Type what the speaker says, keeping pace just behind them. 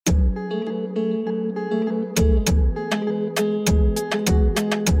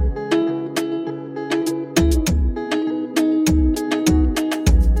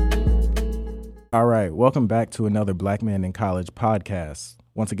All right, welcome back to another Black Man in College podcast.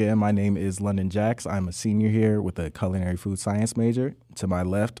 Once again, my name is London Jacks. I'm a senior here with a culinary food science major. To my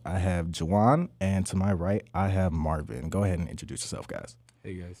left, I have Jawan, and to my right, I have Marvin. Go ahead and introduce yourself, guys.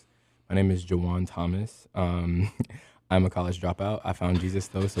 Hey guys, my name is Jawan Thomas. I'm a college dropout. I found Jesus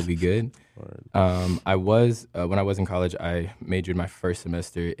though, so we good. I was when I was in college, I majored my first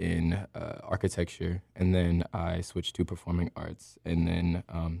semester in architecture, and then I switched to performing arts, and then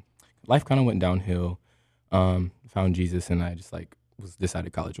life kind of went downhill. Found Jesus, and I just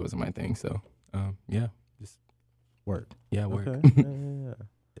decided college wasn't my thing. So just work. Yeah, work. Okay.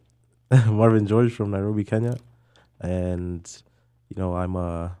 Yeah. Marvin George from Nairobi, Kenya, and I'm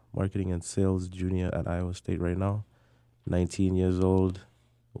a marketing and sales junior at Iowa State right now. 19 years old.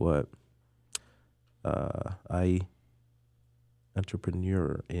 I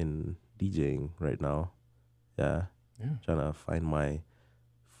entrepreneur in DJing right now. Yeah. Trying to find my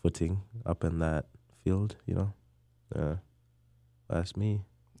footing up in that field, Yeah. That's me.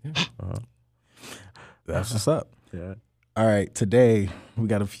 Yeah. That's what's up. Yeah. All right, today we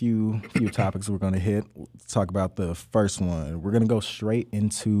got a few topics we're going to hit. Let's talk about the first one. We're going to go straight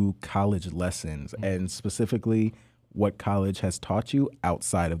into college lessons and specifically what college has taught you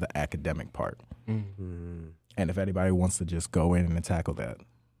outside of the academic part. Mm-hmm. And if anybody wants to just go in and tackle that,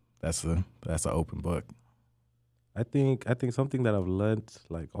 that's an open book. I think something that I've learned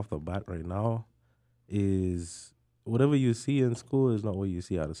off the bat right now is whatever you see in school is not what you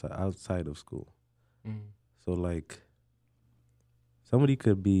see outside of school. Mm. So somebody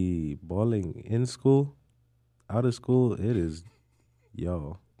could be balling in school, out of school, it is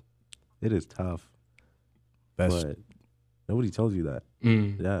tough. But nobody tells you that.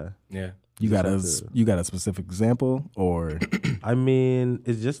 Yeah. Yeah. You got a specific example, or I mean,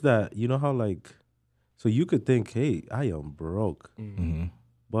 it's just that how so you could think, hey, I am broke, mm-hmm.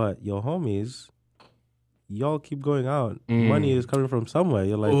 but your homies, y'all keep going out. Money is coming from somewhere.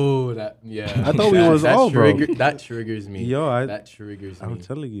 You're like, oh, I thought we was all broke. That triggers me. That triggers me. I'm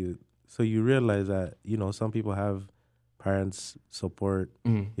telling you. So you realize that some people have parents support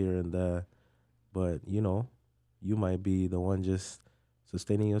here and there, but you might be the one just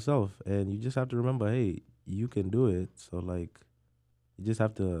sustaining yourself, and you just have to remember, hey, you can do it. So you just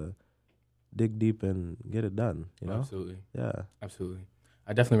have to dig deep and get it done. Absolutely. Yeah. Absolutely.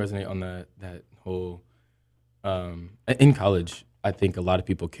 I definitely resonate on that whole. In college, I think a lot of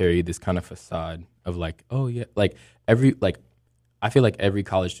people carry this kind of facade of oh yeah, I feel like every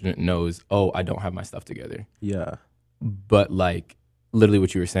college student knows, oh, I don't have my stuff together. Yeah. But literally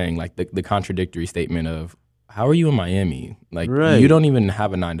what you were saying, the contradictory statement of, how are you in Miami? Right. You don't even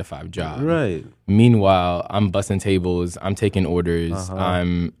have a 9-to-5 job. Right. Meanwhile, I'm bussing tables, I'm taking orders,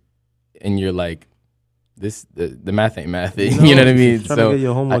 and you're the math ain't math. You know what I mean? Trying to get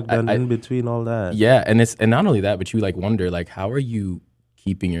your homework done in between all that. Yeah, and not only that, but you wonder how are you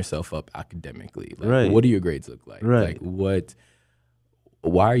keeping yourself up academically? Right. What do your grades look like? Right.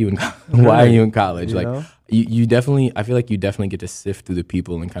 Why are you in college? You definitely, I feel like you definitely get to sift through the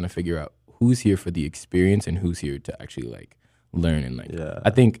people and kind of figure out who's here for the experience and who's here to actually learn and Yeah. I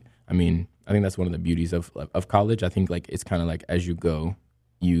think that's one of the beauties of college. I think it's kind of as you go,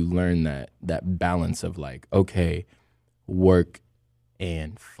 you learn that balance of okay, work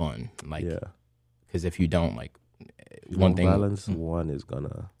and fun. Because if you don't one thing balance, one is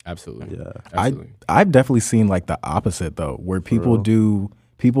gonna absolutely. Yeah. Absolutely. I've definitely seen the opposite though, where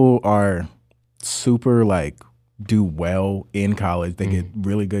people are super do well in college. They get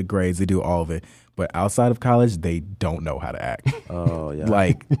really good grades. They do all of it. But outside of college, they don't know how to act. Oh yeah.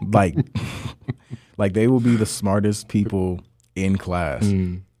 They will be the smartest people in class,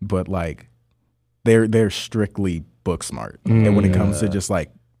 but they're strictly book smart. And when it comes to just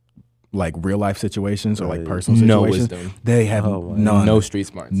real life situations or personal situations, they have none. No street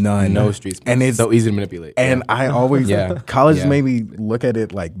smarts. None. No street smarts. And it's so easy to manipulate. And I always college made me look at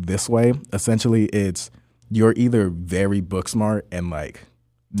it this way. Essentially, it's you're either very book smart and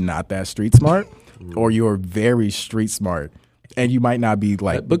not that street smart, or you're very street smart and you might not be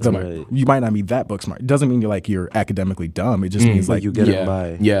book smart. You might not be that book smart. It doesn't mean you're academically dumb. It just means you get it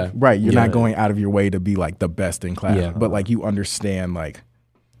by. Yeah. Right. You're not going out of your way to be the best in class. Yeah. But you understand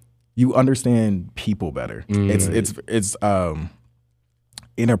you understand people better. It's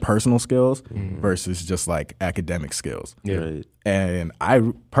interpersonal skills versus just academic skills. Yeah. Right. And I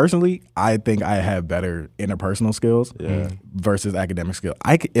think I have better interpersonal skills versus academic skill.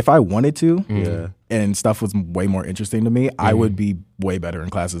 If I wanted to, and stuff was way more interesting to me, I would be way better in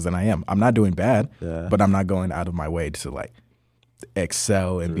classes than I am. I'm not doing bad, but I'm not going out of my way to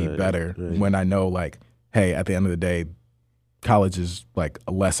excel and be better when I know hey, at the end of the day, college is like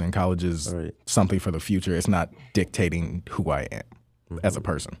a lesson. College is Right. something for the future. It's not dictating who I am as a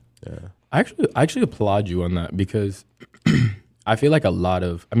person. Yeah. I actually applaud you on that because I feel like a lot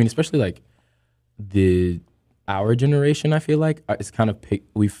of, I mean, especially like our generation, I feel like it's kind of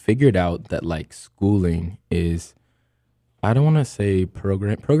we figured out that like schooling is, I don't want to say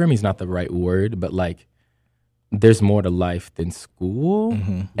programming is not the right word, but like there's more to life than school.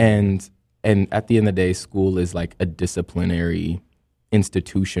 And at the end of the day, school is like a disciplinary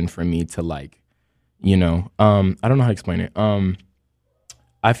institution for me to like, I don't know how to explain it.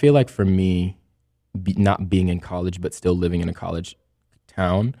 I feel like for me, not being in college but still living in a college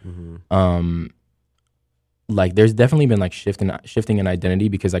town, like there's definitely been like shifting in identity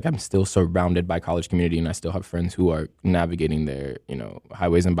because like I'm still surrounded by college community and I still have friends who are navigating their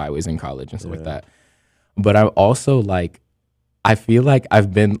highways and byways in college and stuff like that. But I'm also like, I feel like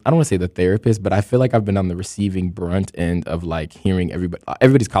I've been, I don't want to say the therapist, but I feel like I've been on the receiving brunt end of like hearing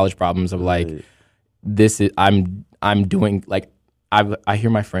everybody's college problems of like, I'm doing like, I hear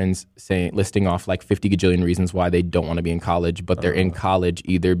my friends listing off like 50 gajillion reasons why they don't want to be in college, but they're in college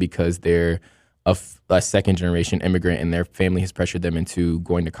either because they're a second generation immigrant and their family has pressured them into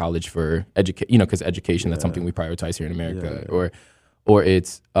going to college for education, because education, that's something we prioritize here in America, or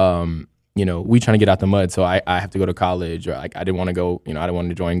it's, we trying to get out the mud, so I have to go to college, or like I didn't want to go, I didn't want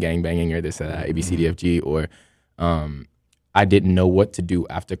to join gang banging or this, A, B, C, D, F, G, or I didn't know what to do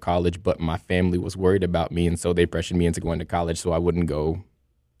after college, but my family was worried about me, and so they pressured me into going to college so I wouldn't go,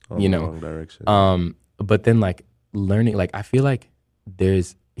 wrong direction. But then like learning, like I feel like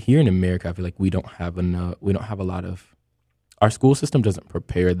there's, here in America, I feel like we don't have a lot of, our school system doesn't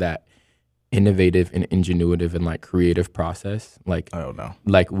prepare that innovative and ingenuitive and like creative process. Like, I don't know.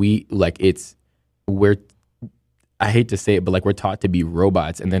 Like I hate to say it, but like we're taught to be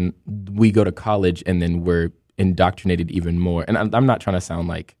robots, and then we go to college and then we're indoctrinated even more. And I'm not trying to sound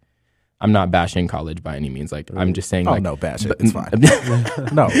like, I'm not bashing college by any means. Like I'm just saying, like, no, bash it. It's fine.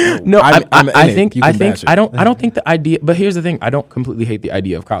 No, I think bash it. I don't think the idea. But here's the thing: I don't completely hate the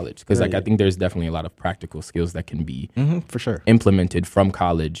idea of college because, like, I think there's definitely a lot of practical skills that can be for sure implemented from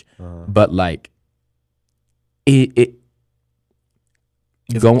college. But like, it's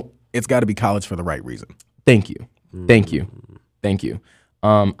got to be college for the right reason. Thank you.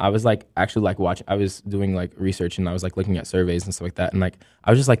 I was like actually like watching, I was doing like research and I was like looking at surveys and stuff like that. And like,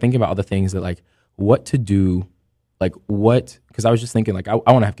 I was just like thinking about all the things that like what to do, like what, cause I was just thinking like, I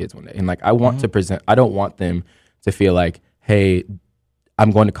want to have kids one day. And like, I want to present, I don't want them to feel like, hey,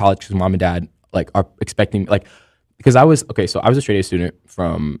 I'm going to college because mom and dad like are expecting, like, because I was a straight A student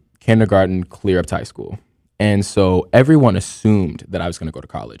from kindergarten clear up to high school. And so everyone assumed that I was going to go to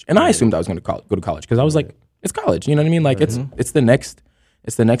college. And I assumed I was going to go to college because I was like, it's college, you know what I mean? Like it's the next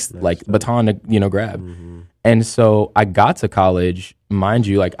like baton to, grab. And so I got to college, mind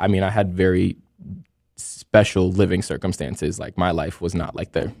you, like, I mean, I had very special living circumstances. Like my life was not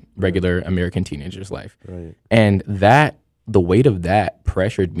like the regular American teenager's life. Right. And the weight of that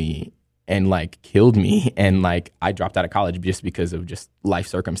pressured me and like killed me. And like, I dropped out of college just because of just life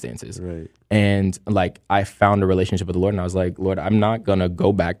circumstances. Right. And like, I found a relationship with the Lord and I was like, Lord, I'm not going to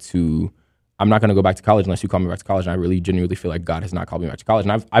go back to college unless you call me back to college. And I really genuinely feel like God has not called me back to college.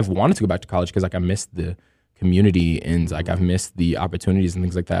 And I've wanted to go back to college because like I missed the community and like I've missed the opportunities and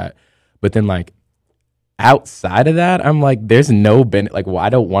things like that. But then like outside of that, I'm like, there's no benefit. Like, well, I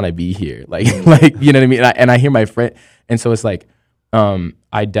don't want to be here. Like, you know what I mean? And I hear my friend. And so it's like,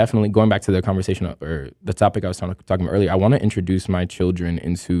 I definitely, going back to the conversation or the topic I was talking about earlier, I want to introduce my children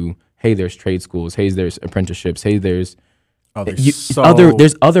into, hey, there's trade schools. Hey, there's apprenticeships. Hey, there's there's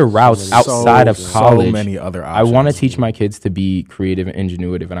other routes outside of college. So many other options. I want to teach my kids to be creative and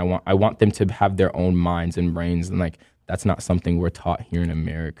ingenuitive, and I want them to have their own minds and brains, and like that's not something we're taught here in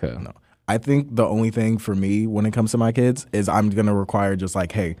America. No. I think the only thing for me when it comes to my kids is I'm gonna require just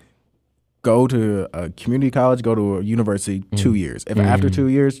like, hey, go to a community college, go to a university, 2 years. If after 2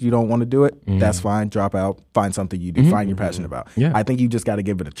 years you don't want to do it, that's fine. Drop out, find something you do, find you're passionate about. Yeah. I think you just got to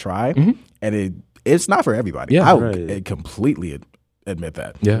give it a try, and it's not for everybody. Yeah, I completely admit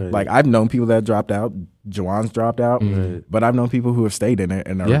that. Yeah. Like I've known people that dropped out. Jawan's dropped out, but I've known people who have stayed in it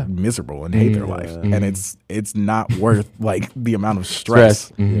and are miserable and hate their life. And it's not worth like the amount of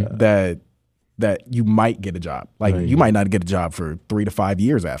stress that you might get a job. Like you might not get a job for 3 to 5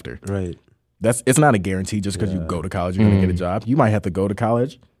 years after. Right. It's not a guarantee just because you go to college you're going to get a job. You might have to go to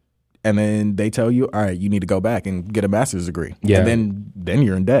college and then they tell you, all right, you need to go back and get a master's degree. Yeah. And then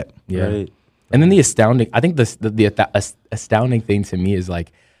you're in debt. Yeah. Right. And then the astounding thing to me is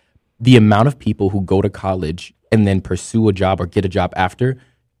like the amount of people who go to college and then pursue a job or get a job after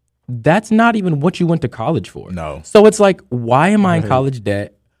that's not even what you went to college for. No. So it's like, why am I in college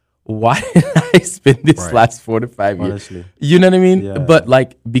debt? Why did I spend this last 4 to 5 years? Honestly. You know what I mean? Yeah. But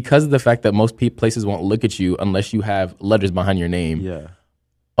like, because of the fact that most places won't look at you unless you have letters behind your name. Yeah.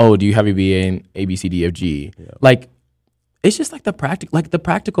 Oh, do you have a BA in A, B, C, D, F, G? Yeah. Like, it's just like the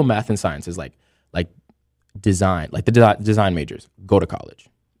practical math and sciences, like design, like the design majors, go to college.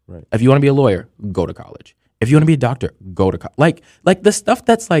 Right. If you want to be a lawyer, go to college. If you want to be a doctor, go to college. Like the stuff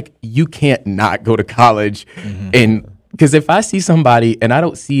that's like, you can't not go to college. And because if I see somebody and I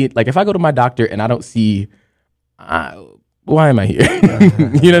don't see it, like if I go to my doctor and I don't see, why am I here?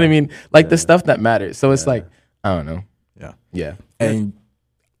 You know what I mean? Like the stuff that matters. So it's like, I don't know. Yeah. Yeah. And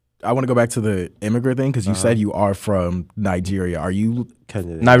I want to go back to the immigrant thing because you said you are from Nigeria. Are you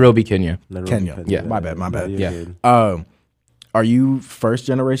Kenya. Nairobi, Kenya? Kenya? Yeah, my bad. Yeah. Are you first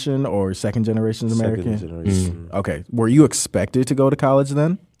generation or second generation American? Second generation. Okay. Were you expected to go to college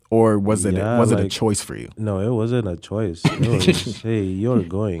then, or was it a like, choice for you? No, it wasn't a choice. It was, hey, you're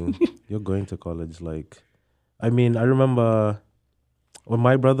going to college. Like, I mean, I remember when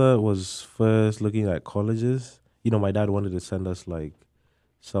my brother was first looking at colleges. You know, my dad wanted to send us like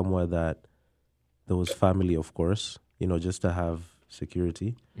somewhere that there was family, of course. You know, just to have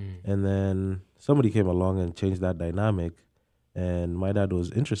security. And then somebody came along and changed that dynamic. And my dad was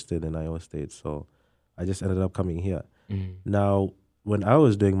interested in Iowa State, so I just ended up coming here. Now, when I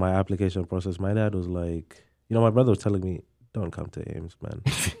was doing my application process, my dad was like, you know, my brother was telling me, don't come to Ames, man.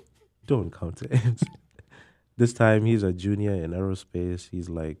 Don't come to Ames. This time, he's a junior in aerospace. He's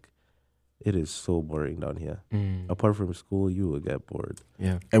like, it is so boring down here. Apart from school, you will get bored.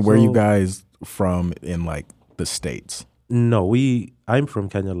 Yeah. And where are you guys from in like the States? No, I'm from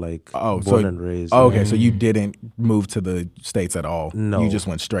Kenya, like born and raised. Oh, okay, so you didn't move to the States at all. No. You just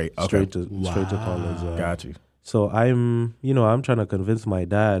went straight. Okay. Straight to college. Got you. So I'm trying to convince my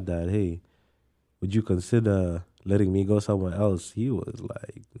dad that, hey, would you consider letting me go somewhere else? He was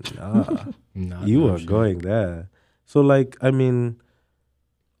like, nah, you are going there. So like, I mean,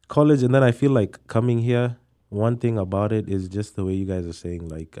 college, and then I feel like coming here, one thing about it is just the way you guys are saying,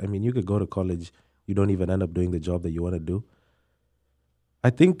 like, I mean, you could go to college, you don't even end up doing the job that you want to do. I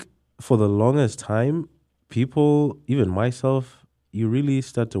think for the longest time, people, even myself, you really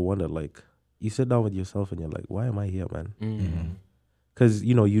start to wonder, like, you sit down with yourself and you're like, why am I here, man? Because,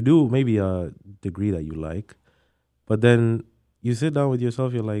 you know, you do maybe a degree that you like, but then you sit down with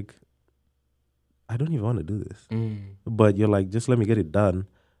yourself, you're like, I don't even want to do this. But you're like, just let me get it done.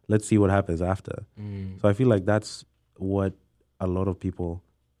 Let's see what happens after. So I feel like that's what a lot of people...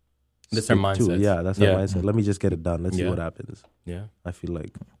 That's their mindset. Yeah, that's their mindset. Let me just get it done. Let's see what happens. Yeah. I feel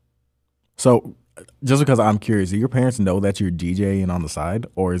like. So, just because I'm curious, do your parents know that you're DJing on the side,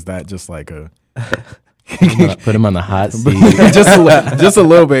 or is that just like a put him on the hot seat? just a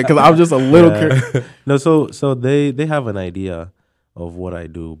little bit, because I'm just a little curious. No, so they have an idea of what I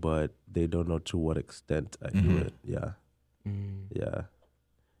do, but they don't know to what extent I do it. Yeah, yeah.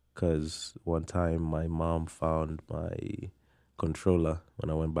 Because one time my mom found my controller when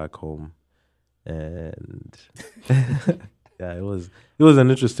I went back home, and yeah, it was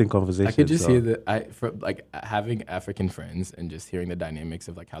an interesting conversation. I could just hear that having African friends and just hearing the dynamics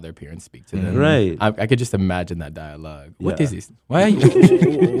of like how their parents speak to them. Right. I could just imagine that dialogue. What Yeah. is this? Why are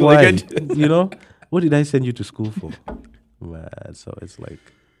you? Why? You know, what did I send you to school for? Man, so it's like,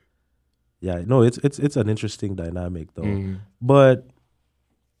 yeah, no, it's an interesting dynamic though. But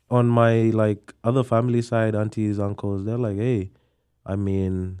on my like other family side, aunties, uncles, they're like, hey, I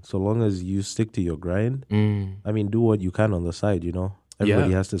mean, so long as you stick to your grind, I mean, do what you can on the side, you know?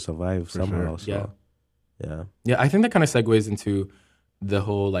 Everybody has to survive somehow. So, yeah. I think that kind of segues into the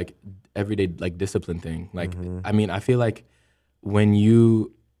whole like everyday like discipline thing. Like, I mean, I feel like when you're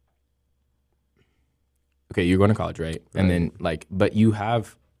going to college, right? And then like, but you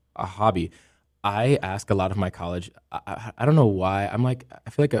have a hobby. I ask a lot of my college. I don't know why. I'm like,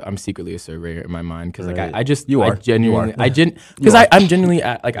 I feel like I'm secretly a surveyor in my mind because like I genuinely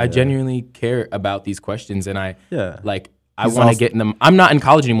I genuinely care about these questions, and I want to get in them. I'm not in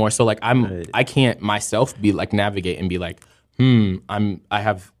college anymore, so like I can't myself be like navigate and be like, I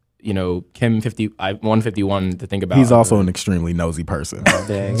have Chem 151 to think about. He's also an extremely nosy person.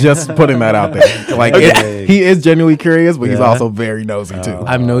 Just putting that out there. Like he is genuinely curious, but he's also very nosy too.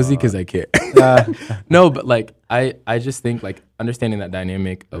 I'm nosy because I care. No, but like I just think like understanding that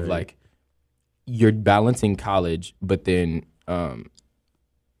dynamic of like you're balancing college, but then I'm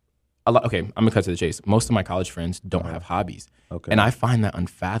gonna cut to the chase. Most of my college friends don't have hobbies, and I find that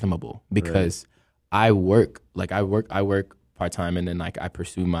unfathomable because I work part time, and then like I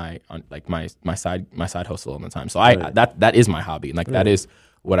pursue my side hustle all the time. So that is my hobby. Like that is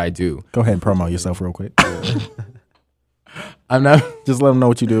what I do. Go ahead and promote yourself real quick. I'm not just let them know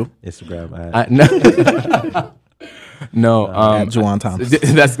what you do. Instagram No, at Juwan Thomas.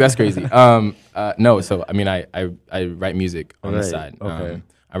 That's crazy. No, so I mean, I write music on the side. Okay.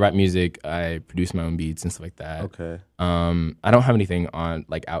 I write music. I produce my own beats and stuff like that. Okay. I don't have anything on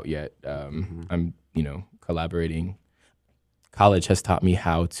like out yet. I'm collaborating. College has taught me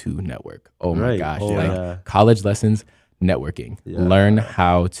how to network. Oh my gosh! College lessons, networking. Yeah. Learn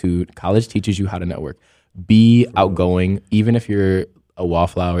how to. College teaches you how to network. Be outgoing, even if you're a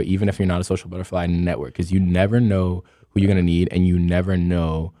wallflower, even if you're not a social butterfly. Network, because you never know who you're gonna need, and you never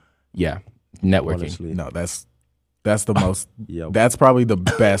know. Yeah, networking. Honestly. No, that's the most. That's probably the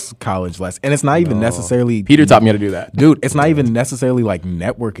best college lesson, and it's not even necessarily. Peter taught me how to do that, dude. It's not even necessarily like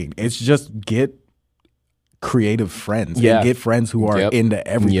networking. It's just get creative friends and get friends who are into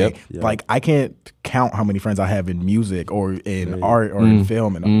everything. Like I can't count how many friends I have in music or in art or in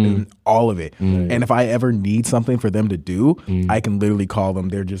film and all of it. And if I ever need something for them to do, I can literally call them.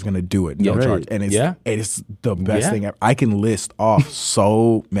 They're just gonna do it, no charge. And it's the best thing ever. I can list off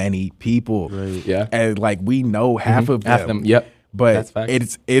so many people. And like we know half of them. But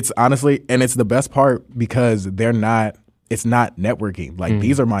it's honestly, and it's the best part because they're not. It's not networking. Like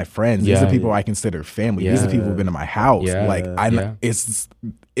these are my friends. These are people I consider family. These are people who've been in my house.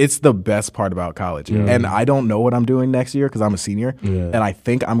 It's the best part about college. And I don't know what I'm doing next year because I'm a senior. And I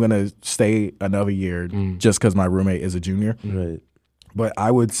think I'm gonna stay another year just because my roommate is a junior. But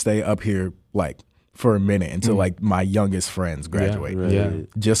I would stay up here like for a minute until like my youngest friends graduate.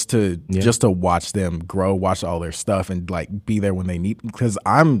 Just to watch them grow, watch all their stuff, and like be there when they need. Because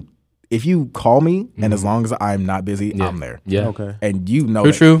if you call me and as long as I'm not busy, I'm there. Okay. And you know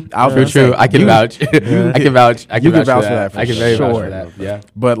true. I can vouch. I can vouch. I can vouch for that. I can very vouch for that. Yeah.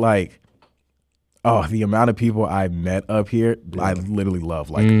 But like, the amount of people I met up here, I literally love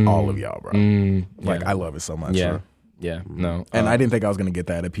like all of y'all, bro. Like I love it so much. Yeah. Yeah. No. And I didn't think I was gonna get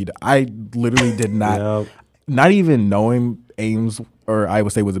that at PW. I literally did not. Not even knowing Ames or Iowa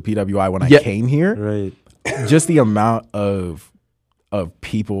State was a PWI when I came here. Just the amount of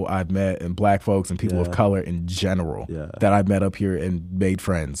people I've met and black folks and people of color in general that I've met up here and made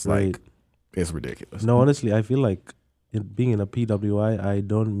friends. Like, it's ridiculous. No, honestly, I feel like being in a PWI, I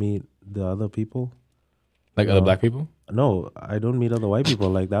don't meet the other people. Like other black people? No, I don't meet other white people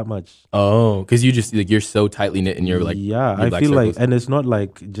like that much. Oh, because you just, like, you're so tightly knit and you're like... Yeah, I feel like, and it's not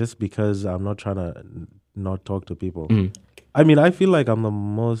like just because I'm not trying to not talk to people. I mean, I feel like I'm the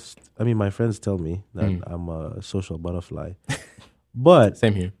most... I mean, my friends tell me that I'm a social butterfly. But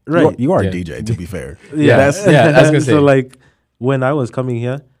same here, right? You are a DJ, to be fair. That's gonna say. So like when I was coming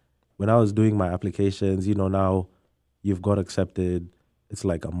here, when I was doing my applications, now you've got accepted. It's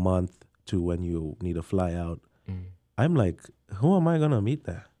like a month to when you need to fly out. I'm like, who am I gonna meet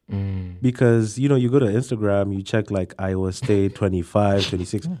there? Because you go to Instagram, you check like Iowa State 25,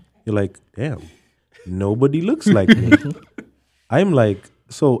 26. You're like, damn, nobody looks like me. I'm like,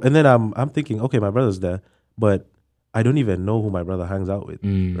 and then I'm thinking, okay, my brother's there, but I don't even know who my brother hangs out with,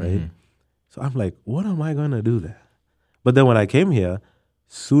 right? So I'm like, what am I going to do there? But then when I came here,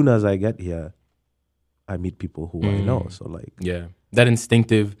 soon as I get here, I meet people who I know. So like... Yeah. That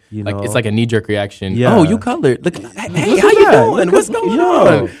instinctive, it's like a knee-jerk reaction. Yeah. Oh, you colored. Look, hey, how you doing? What's going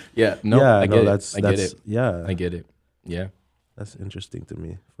on? Yeah. No, I get it. I get it. Yeah. I get it. Yeah. That's interesting to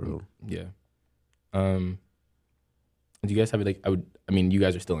me, for real. Yeah. Do you guys have I mean, you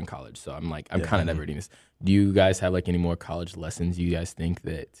guys are still in college, so I'm kind of never reading this. Do you guys have like any more college lessons you guys think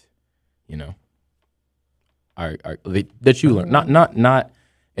that, are that you learn? Not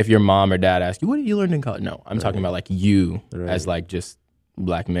if your mom or dad asks you, what did you learn in college? No, I'm talking about like you as like just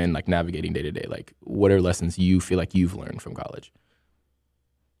black men, like navigating day to day. Like, what are lessons you feel like you've learned from college?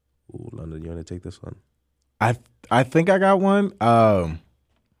 Ooh, London, you want to take this one? I think I got one.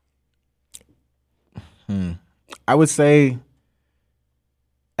 I would say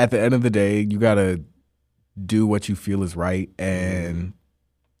at the end of the day, you gotta do what you feel is right and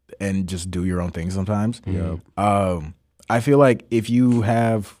just do your own thing sometimes. I feel like if you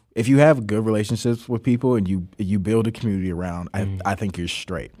have good relationships with people and you build a community around, I think you're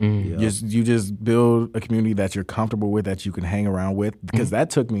straight. You just build a community that you're comfortable with, that you can hang around with. Because that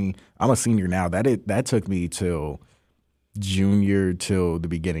took me. I'm a senior now. That took me till junior till the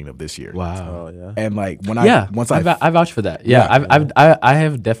beginning of this year. Wow. Oh, yeah. And like I vouch for that. I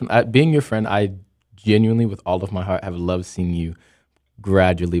have definitely, being your friend, I genuinely with all of my heart have loved seeing you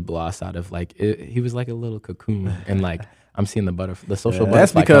gradually blossom out of like he was like a little cocoon, and like I'm seeing the social butterfly.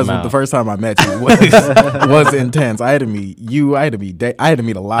 That's because come out. the first time I met you was intense. I had to meet you. I had to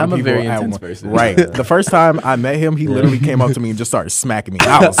meet a lot I'm of a people. very intense person. Right. The first time I met him, he literally came up to me and just started smacking me.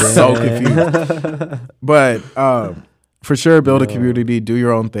 I was so confused. But for sure, build a community, do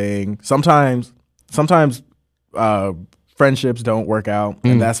your own thing. Sometimes friendships don't work out,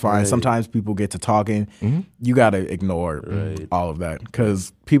 and that's fine. Right. Sometimes people get to talking. You got to ignore all of that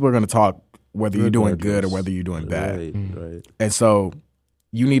because people are going to talk whether you're doing good or whether you're doing bad. Right. And so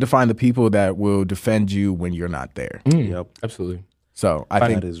you need to find the people that will defend you when you're not there. Yep. Absolutely. So I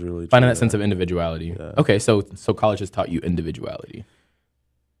think That is really Finding true, that sense of individuality. Yeah. Okay, so college has taught you individuality.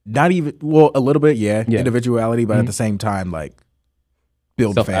 not even, well, a little bit, yeah. Individuality, but at Mhm. the same time, like,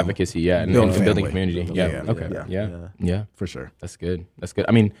 build family. Self-advocacy, yeah, and Build building family. community. Yeah, Yeah, okay, yeah, For sure. That's good. That's good.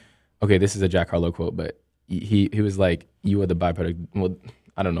 I mean, okay, this is a Jack Harlow quote, but he was like, "You are the byproduct." Well,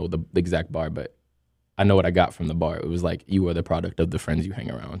 I don't know the exact bar, but I know what I got from the bar. It was like, "You are the product of the friends you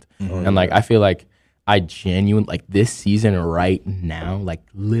hang around," and like I feel like I genuinely like this season right now, like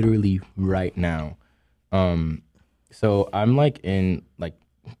literally right now. So I'm like in like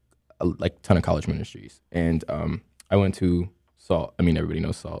a ton of college ministries, and I went to Salt. I mean, everybody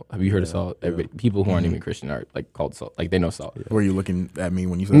knows Salt. Have you heard of Salt? People who aren't even Christian are like called Salt. Like they know Salt. Were you looking at me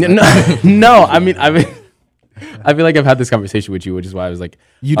when you said No, that? no. I mean, I feel like I've had this conversation with you, which is why I was like,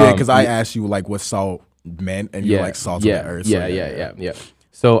 You did, because I asked you, like, what salt meant, and you're like, salt of the earth. So Yeah.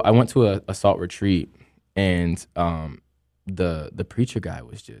 So I went to a Salt retreat, and the preacher guy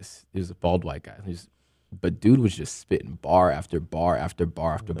he was a bald white guy. But dude was just spitting bar after bar after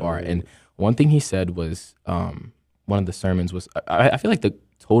bar after bar. And one thing he said was, one of the sermons was, I feel like the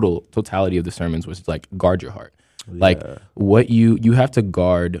totality of the sermons was like, guard your heart. Like what you have to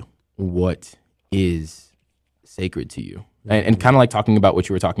guard what is sacred to you. And kind of like talking about what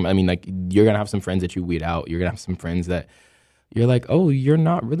you were talking about. I mean, like you're going to have some friends that you weed out. You're going to have some friends that you're like, oh, you're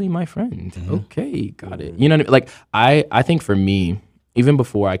not really my friend. Okay, got it. You know what I mean? Like I think for me, even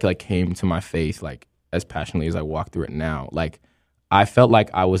before I like came to my faith, like as passionately as I walk through it now, like I felt like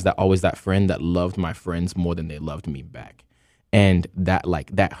I was always that friend that loved my friends more than they loved me back. And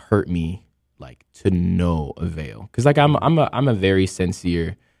that hurt me like to no avail. Cause like I'm a very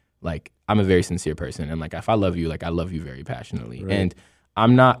sincere, like I'm a very sincere person. And like if I love you, like I love you very passionately. Right. And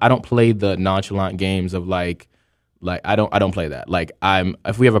I don't play the nonchalant games of like I don't play that. Like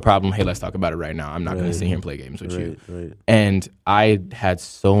if we have a problem, hey, let's talk about it right now. I'm not gonna sit here and play games with you. Right. And I had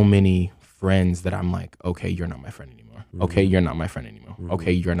so many friends that I'm like, okay, you're not my friend anymore. Okay, you're not my friend anymore.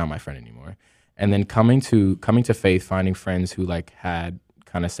 Okay, you're not my friend anymore. And then coming to faith, finding friends who like had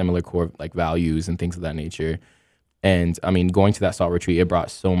kind of similar core like values and things of that nature. And I mean, going to that Salt retreat, it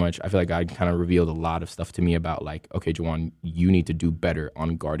brought so much. I feel like God kind of revealed a lot of stuff to me about like, okay, Juwan, you need to do better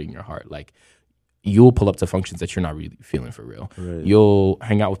on guarding your heart. Like you'll pull up to functions that you're not really feeling for real. Right. You'll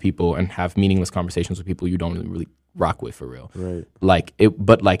hang out with people and have meaningless conversations with people you don't really rock with for real. Right. But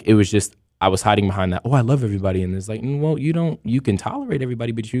it was just, I was hiding behind that. Oh, I love everybody, and it's like, well, you can tolerate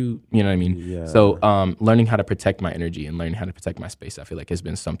everybody, but you know what I mean. Yeah. So, learning how to protect my energy and learning how to protect my space, I feel like has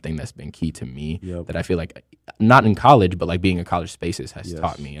been something that's been key to me. Yep. That I feel like not in college, but like being in college spaces has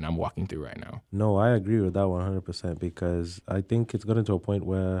taught me, and I'm walking through right now. No, I agree with that 100% because I think it's gotten to a point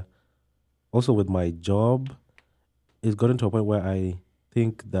where, also with my job, it's gotten to a point where I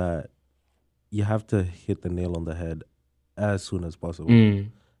think that you have to hit the nail on the head as soon as possible.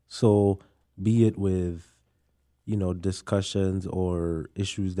 So, be it with, discussions or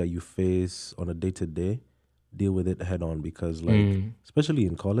issues that you face on a day-to-day, deal with it head on because, like, especially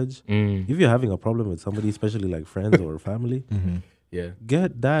in college, if you're having a problem with somebody, especially like friends or family,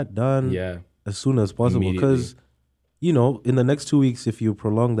 get that done as soon as possible because, in the next 2 weeks, if you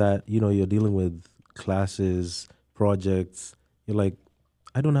prolong that, you're dealing with classes, projects, you're like,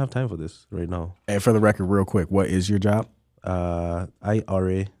 I don't have time for this right now. And for the record, real quick, what is your job? I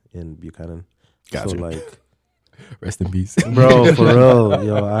RA in Buchanan. Gotcha. So like, rest in peace, bro. For real,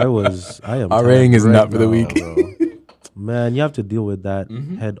 yo, I am. RAing is not for the weak. Man, you have to deal with that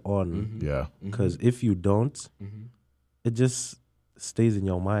head on. Yeah. Because if you don't, it just stays in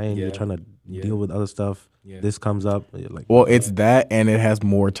your mind. You're trying to deal with other stuff. This comes up. You're like, well, it's that, and it has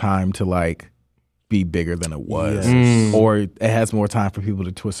more time to like be bigger than it was, or it has more time for people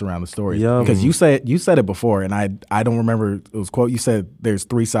to twist around the story. Because you said it before, and I don't remember it was quote. You said there's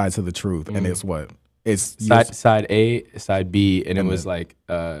 3 sides to the truth, and it's what it's side A, side B, and it was like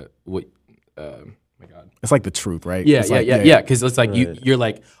what. My God. It's like the truth, right? Yeah. Because it's like you're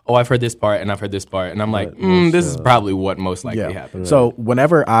like, oh, I've heard this part and I've heard this part, and I'm like, this is probably what most likely happened. Right. So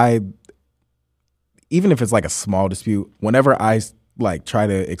whenever even if it's like a small dispute, whenever I like try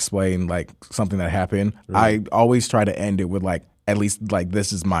to explain like something that happened, I always try to end it with like at least like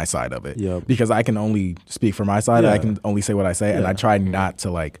this is my side of it. Yep. Because I can only speak for my side. Yeah. I can only say what I say, and I try not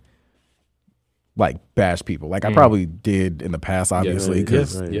to like bash people. Like I Mm. probably did in the past, obviously,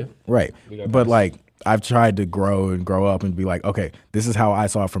 because right. But like I've tried to grow and grow up and be like, okay, this is how I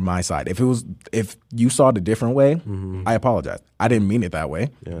saw it from my side. If you saw it a different way, I apologize. I didn't mean it that way.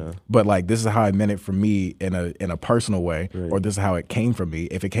 Yeah. But like this is how I meant it for me in a personal way, or this is how it came from me.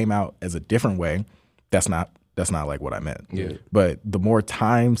 If it came out as a different way, that's not like what I meant. Yeah. But the more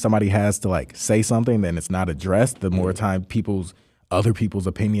time somebody has to like say something, then it's not addressed, the more time other people's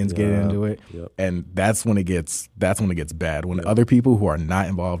opinions get into it. Yep. And that's when it gets bad. When other people who are not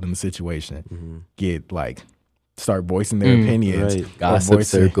involved in the situation get like start voicing their opinions. Right. or Gossip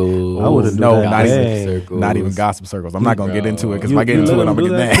voicing- circles. I wouldn't do No, that. not Dang. even, circles. not even gossip circles. I'm not gonna get into it because if You- I get you into let it, I'm them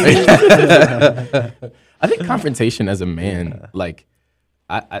gonna do get that? mad. I think confrontation as a man, like,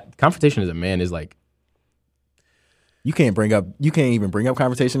 confrontation as a man is like, You can't even bring up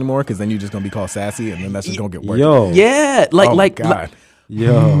conversation anymore because then you're just gonna be called sassy, and then that's just gonna get worse. Yo. yeah, like, Oh, like, God.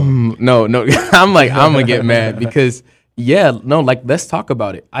 Yo. no, I'm gonna get mad because, like, let's talk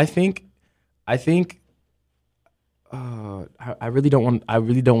about it. I think, I really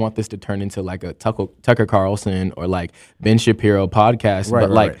don't want this to turn into like a Tucker Carlson or like Ben Shapiro podcast, Right, but right,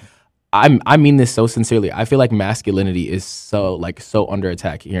 like. right. I mean this so sincerely. I feel like masculinity is so under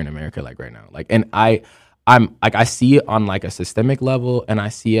attack here in America, like right now. Like, and I'm like, I see it on like a systemic level, and I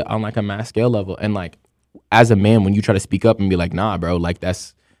see it on like a mass scale level. And like, as a man, when you try to speak up and be like, nah, bro, like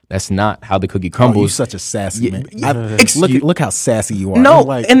that's not how the cookie Oh, crumbles. you're such a sassy man. Excuse- Look how sassy you are. No, I'm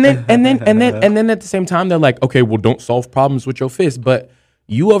like, and then at the same time, they're like, okay, well, don't solve problems with your fist. But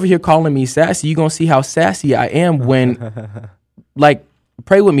you over here calling me sassy, you gonna see how sassy I am when, like,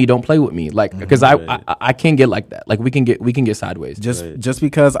 pray with me, don't play with me, like, because I can't get like that. Like, we can get sideways. just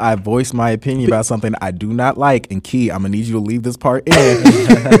because I voiced my opinion about something I do not like, and Key, I'm gonna need you to leave this part in.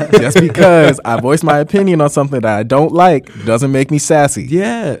 Just because I voiced my opinion on something that I don't like doesn't make me sassy.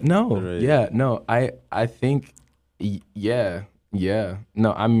 Yeah, no, Right. yeah, no. I think, yeah,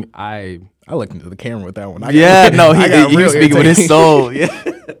 no. I looked into the camera with that one. yeah, no. I got He real was speaking with his irritated. soul.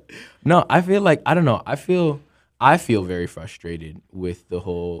 Yeah. No, I feel like I don't know. I feel very frustrated with the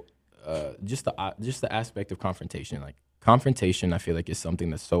whole just the aspect of confrontation. Like, confrontation, I feel like is something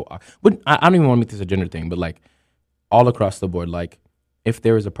that's so. But I don't even want to make this a gender thing, but like all across the board, like if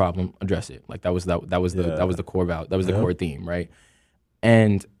there is a problem, address it. Like that was the core value. That was the core theme, right?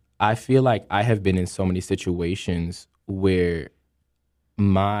 And I feel like I have been in so many situations where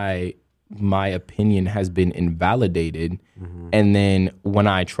my opinion has been invalidated, and then when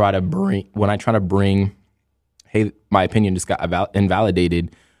I try to bring, hey, my opinion just got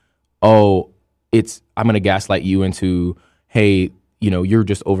invalidated. Oh, I'm gonna gaslight you into, hey, you're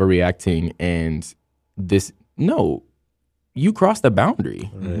just overreacting, and this. No, you crossed the boundary,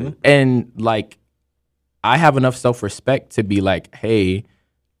 and like, I have enough self-respect to be like, hey,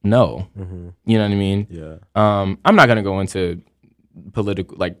 no, you know what I mean? Yeah. I'm not gonna go into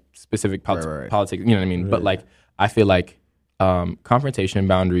political, like specific Right. politics, you know what I mean? But like, I feel like confrontation,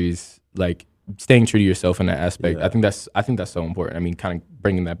 boundaries, like staying true to yourself in that aspect. Yeah. I think that's so important. I mean, kind of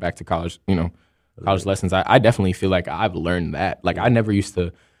bringing that back to college, college lessons. I definitely feel like I've learned that. Like, I never used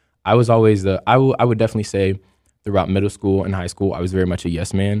to. I was always I would definitely say throughout middle school and high school, I was very much a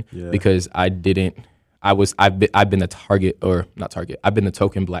yes man because I've been the target, or not target. I've been the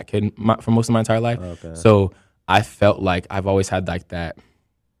token black kid for most of my entire life. Okay. So I felt like I've always had like that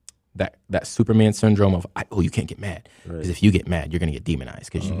Superman syndrome of, you can't get mad because if you get mad, you're gonna get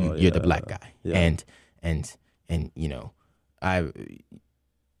demonized because you're the black guy. Yeah. And I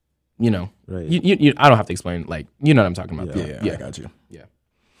don't have to explain, like, you know what I'm talking about. Yeah, I got you. Yeah.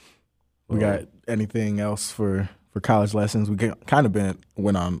 We got anything else for college lessons? We kind of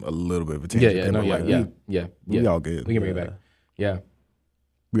went on a little bit of a tangent. We all good. We can bring it back. Yeah.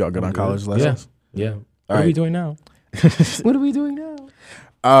 We all good on college lessons? Yeah. All What are we right. doing now? What are we doing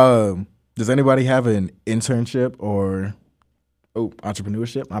now? Does anybody have an internship or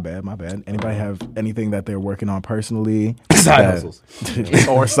entrepreneurship? My bad. Anybody have anything that they're working on personally? Side that- hustles.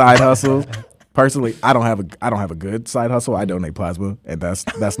 or side hustles? Personally, I don't have a good side hustle. I donate plasma, and that's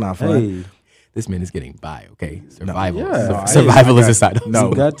not fun. Hey, This man is getting by, okay? Survival. Yeah. Survival is a side hustle. No.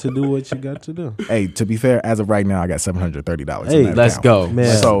 you got to do what you got to do. Hey, to be fair, as of right now, I got $730. Hey, in that Let's account. go. Man.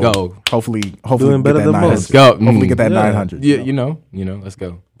 Let's So go. hopefully Doing get better that than 900. most. Let's go. Hopefully get that Yeah. 900. Yeah, let's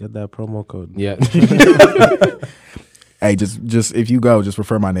go. Get that promo code. Yeah. Hey, just if you go, just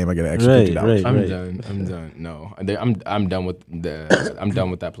refer my name. I get an extra $50. Right. I'm done. No, I'm done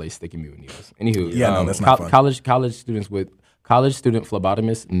with that place sticking me with needles. Anywho, Yeah, no, that's not fun. College students with college student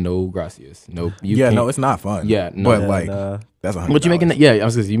phlebotomist, no gracias. No, no, it's not fun. Yeah, no. But like that's $100. What you making? Yeah, I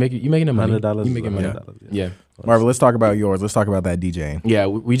was gonna say you making the money. $100. You making money? Yeah. Marvel, let's talk about yours. Let's talk about that DJing. Yeah,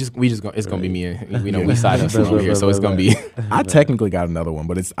 we just it's gonna be me and we side hustle over here, so it's gonna be. I technically got another one,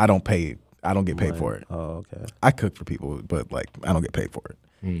 but I don't get paid for it. Oh, okay. I cook for people, but like I don't get paid for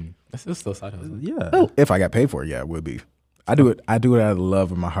it. That's still side hustle. Yeah. If I got paid for it, yeah, it would be. I do it out of the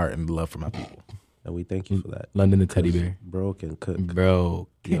love of my heart and the love for my people. And we thank you for that. London the teddy bear. Bro can cook. Bro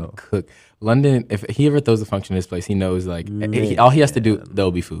can cook. London, if he ever throws a function in this place, he knows like all he has to do,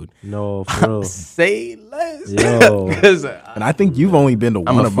 there'll be food. No, for real. Say less. Yo. And I think you've only been to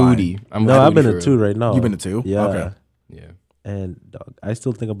I'm one a of foodie. I've been to 2 right now. You've been to 2? Yeah. Okay. Yeah. And dog, I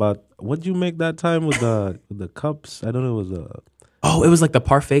still think about what'd you make that time with the cups? I don't know. It was Oh, it was like the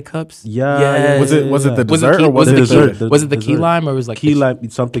parfait cups. Yeah. Was it the Was dessert it or was it the dessert? Was it the key dessert. lime or was like key lime?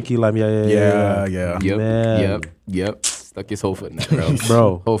 Something key lime. Yeah. Yep. Stuck his whole foot in that, bro.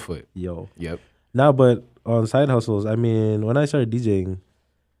 Bro. Whole foot. Yo. Yep. Now, but on side hustles, I mean, when I started DJing,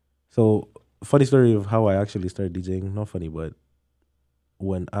 so funny story of how I actually started DJing. Not funny, but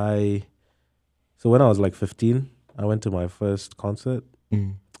when I was like 15, I went to my first concert.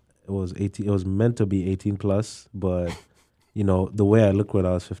 Mm. It was 18. It was meant to be 18 plus, but you know the way I looked when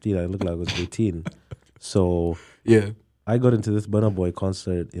I was 15, I looked like I was 18. So yeah, I got into this Burna Boy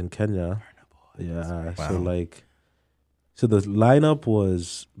concert in Kenya. Yeah, wow. so the lineup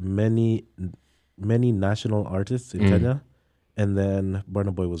was many national artists in Kenya, and then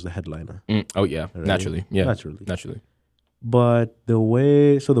Burna Boy was the headliner. Oh yeah, right? Naturally. But the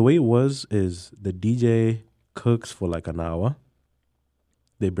way it was is the DJ cooks for like an hour.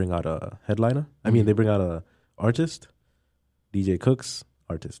 They bring out a headliner. I mean, they bring out a artist. DJ cooks,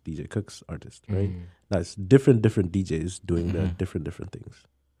 artist. DJ cooks, artist. Right? That's different DJs doing their different things.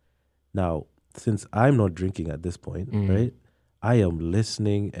 Now, since I'm not drinking at this point, right? I am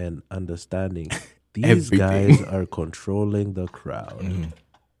listening and understanding. These guys are controlling the crowd,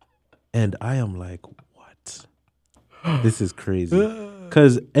 and I am like, what? This is crazy.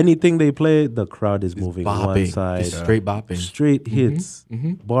 Because anything they play, the crowd is moving bopping. One side. Just straight bopping. Straight hits,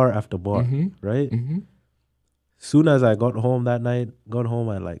 bar after bar, right? Soon as I got home that night, got home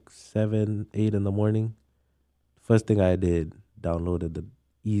at like 7, 8 in the morning, first thing I did, downloaded the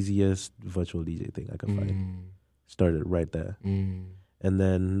easiest virtual DJ thing I could find. Started right there. And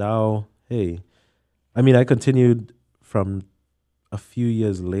then now, hey, I mean, I continued from a few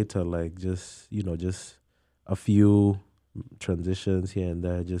years later, like just a few transitions here and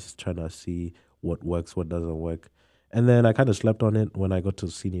there, just trying to see what works, what doesn't work. And then I kind of slept on it when I got to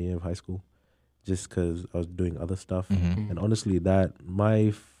senior year of high school, just because I was doing other stuff. And honestly,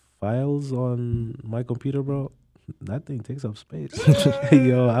 my files on my computer, bro, that thing takes up space.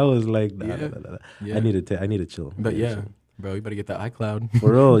 Yo, I was like, nah. Yeah. I need to chill. But yeah, bro, you better get that iCloud.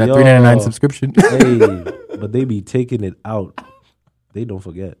 For real, that yo. $3.99 subscription. Hey, but they be taking it out. They don't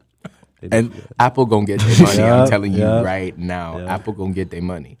forget. And Apple gonna get their money. I'm telling you right now. Yeah. Apple gonna get their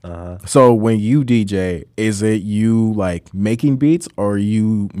money. So when you DJ, is it you like making beats or are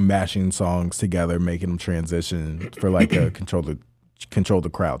you mashing songs together, making them transition for like a control the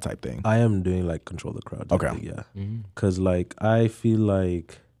crowd type thing? I am doing like control the crowd. Okay. Thing, yeah. Because like I feel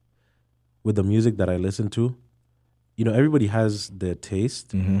like with the music that I listen to, you know, everybody has their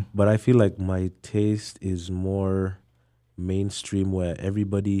taste, but I feel like my taste is more mainstream where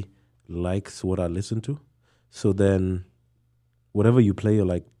everybody likes what I listen to. So then whatever you play, you're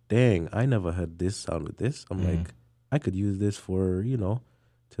like, dang, I never heard this sound with this. I'm like, I could use this for,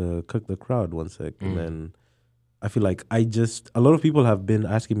 to cook the crowd one sec. And then I feel like a lot of people have been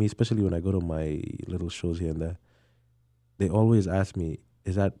asking me, especially when I go to my little shows here and there, they always ask me,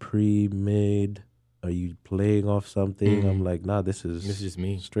 is that pre-made? Are you playing off something? I'm like, nah, this is just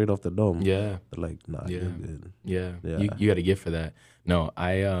me. Straight off the dome. Yeah. They're like, nah, you're good. Yeah. You got a gift for that. No,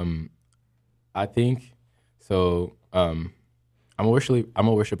 I think so. I'm a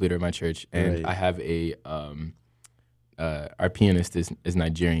worship leader at my church, and I have our pianist is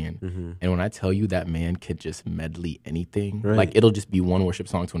Nigerian, and when I tell you that man could just medley anything, like it'll just be one worship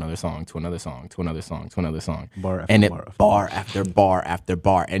song to another song to another song to another song to another song, bar after bar after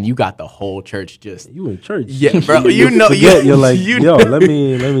bar, and you got the whole church just you in church, yeah, bro. You're like, yo, let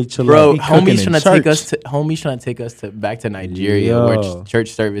me chill, bro. out. Homie's trying to take us back to Nigeria, where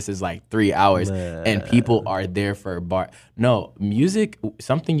church service is like 3 hours, and people are there for a bar. No, music.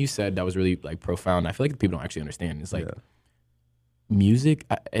 Something you said that was really like profound. I feel like people don't actually understand. It's like. Music,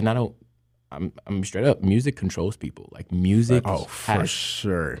 and I'm straight up. Music controls people. Like music has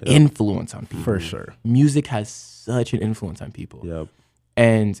sure influence on people. For sure, music has such an influence on people. Yep.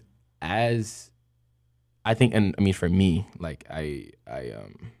 And as I think, and I mean, for me, like I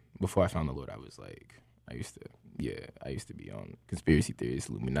before I found the Lord, I was like, I used to be on conspiracy theories,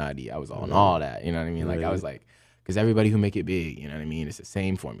 Illuminati. I was on all that, you know what I mean? Like, I was like, because everybody who make it big, you know what I mean? It's the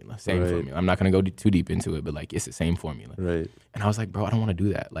same formula. I'm not going to go too deep into it, but like, it's the same formula. Right. And I was like, bro, I don't want to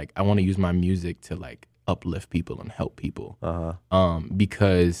do that. Like, I want to use my music to like uplift people and help people.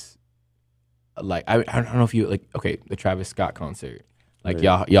 Because like, I don't know if you like, okay, the Travis Scott concert, like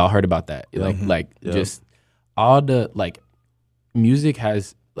y'all heard about that. Just all the like music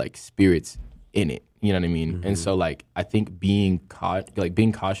has like spirits in it. You know what I mean? And so like I think being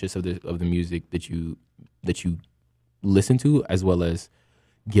cautious of the music that you listen to as well as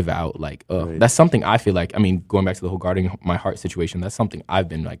give out, like that's something I feel like, I mean, going back to the whole guarding my heart situation, that's something I've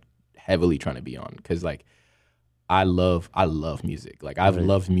been like heavily trying to be on, because like I love music. Like I've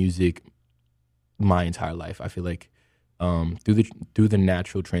loved music my entire life. I feel like through the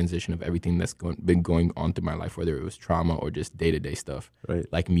natural transition of everything that's been going on through my life, whether it was trauma or just day-to-day stuff,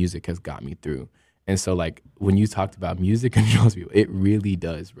 like music has got me through. And so like when you talked about music controls people, it really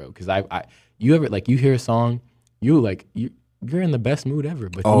does, bro. Because you ever like you hear a song, you're in the best mood ever,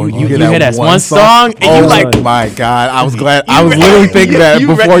 but you hear that one song and you like, my God, I was glad. I was literally thinking that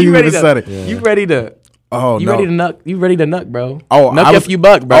before you even said it. You ready to? Oh, you no. ready to nuck? You ready to nuck, bro? Oh, nuck a few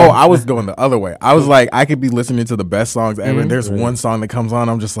buck, bro. Oh, I was going the other way. I was like, I could be listening to the best songs ever, and there's one song that comes on,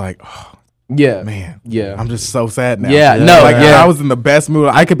 I'm just like, oh, yeah, man, yeah, I'm just so sad now. Yeah, no, like I was in the best mood.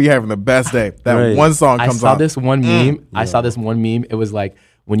 I could be having the best day. That one song comes on. I saw this one meme. I saw this one meme. It was like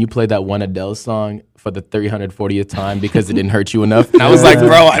when you played that one Adele song for the 340th time because it didn't hurt you enough. And I was like,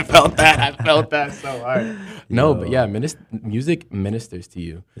 bro, I felt that so hard. No, but yeah, music ministers to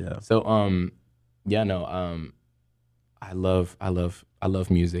you. Yeah. So I love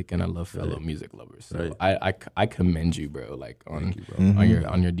music, and I love fellow music lovers. So I commend you, bro. Like on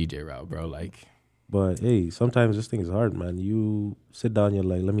your DJ route, bro. Like, but hey, sometimes this thing is hard, man. You sit down, you're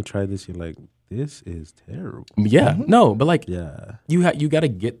like, let me try this. You're like, this is terrible. Yeah, no, but like, you got to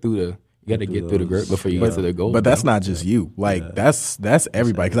get through the group before you get to the goal. But that's not just you. Like that's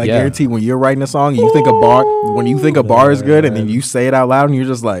everybody. Because I guarantee when you're writing a song, and you think a bar is good, and then you say it out loud, and you're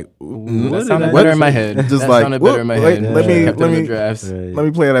just like, that sounded better in my head. Just sounded better in my head. Let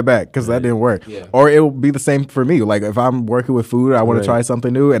me play that back because that didn't work. Yeah. Or it will be the same for me. Like if I'm working with food, I want to try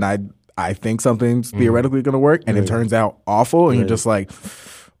something new, and I think something's theoretically going to work, and it turns out awful, and you're just like,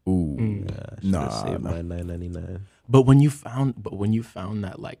 ooh, nah. My $9.99. But when you found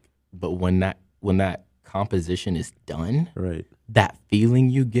that, like, but when that composition is done, that feeling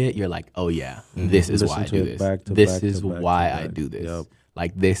you get, you're like, oh yeah, this is why I do this. This is why I do this.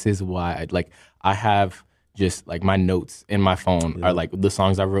 Like this is why I have just like my notes in my phone are like the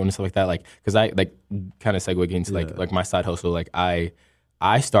songs I wrote and stuff like that. Like because I like kind of segue into like my side hustle. Like I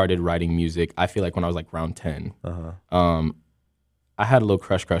started writing music. I feel like when I was like around 10. I had a little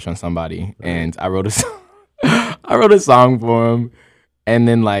crush on somebody, and I wrote a song for him, and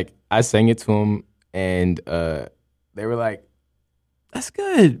then like I sang it to him, and they were like, "That's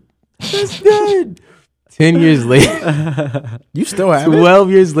good, that's good." 10 years later, you still have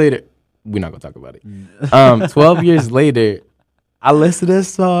 12 years later, we're not gonna talk about it. 12 years later, I listened to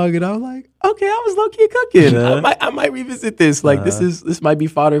this song and I was like, okay, I was low key cooking. I might revisit this. Like this might be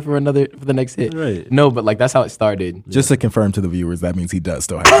fodder for the next hit. Right. No, but like that's how it started. Just to confirm to the viewers, that means he does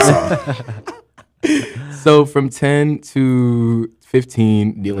still have a song. So from 10 to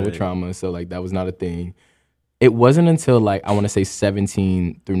 15, dealing with trauma. So like that was not a thing. It wasn't until like I want to say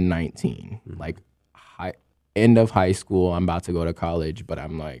 17 through 19, like end of high school, I'm about to go to college, but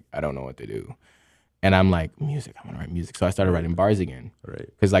I'm like, I don't know what to do. And I'm like, music, I want to write music. So I started writing bars again.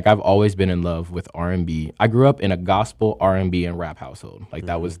 Because like I've always been in love with R&B. I grew up in a gospel, R&B, and rap household. Like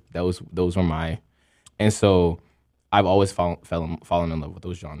those were my, and so I've always fallen in love with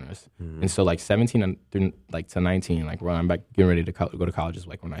those genres. And so like 17 through like to 19, like when I'm back getting ready to go to college is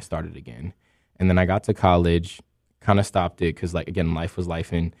like when I started again. And then I got to college, kind of stopped it because like again, life was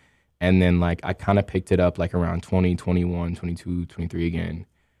lifing. And then, like, I kind of picked it up, like, around 20, 21, 22, 23 again.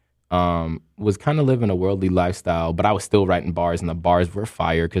 Was kind of living a worldly lifestyle, but I was still writing bars, and the bars were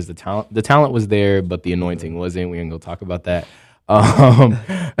fire because the talent was there, but the anointing wasn't. We ain't gonna talk about that.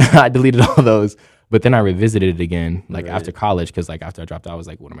 I deleted all those. But then I revisited it again, like, after college, because, like, after I dropped out, I was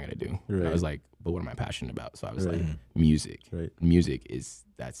like, what am I going to do? And I was like, but what am I passionate about? So I was like, music. Music is,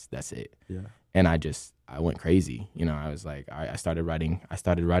 that's it. Yeah. And I went crazy. You know, I was like, I started writing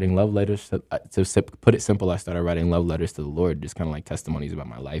love letters. To put it simple, I started writing love letters to the Lord, just kind of like testimonies about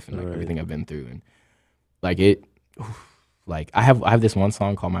my life and like everything I've been through. And like I have this one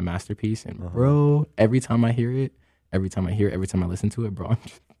song called My Masterpiece. And bro, every time I hear it, every time I listen to it, bro,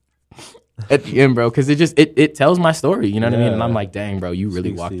 at the end, bro, because it tells my story. You know what I mean? And I'm Yeah. like, dang, bro, you really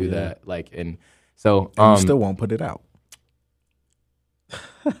Speaks walked to through you, yeah. that. Like, and so And you still won't put it out.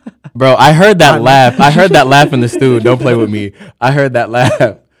 bro, I heard that laugh. I heard that laugh in the stew. Don't play with me. I heard that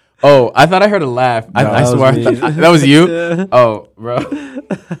laugh. Oh, I thought I heard a laugh. I that swear. was me. That was you? Oh, bro.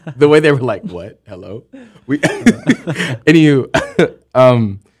 The way they were like, what? Hello? Anywho,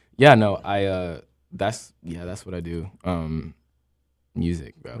 yeah, no, that's what I do.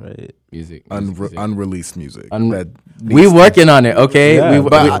 Music, bro. Right. Music. Unreleased music. We working on it, okay? Yeah,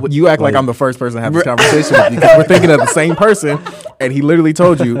 But you act like I'm the first person to have this conversation with you because we're thinking of the same person, and he literally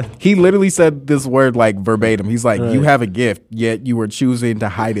told you. He literally said this word like verbatim. He's like, "You have a gift, yet you were choosing to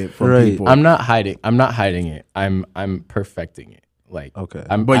hide it from people." I'm not hiding it. I'm perfecting it. Like, Okay.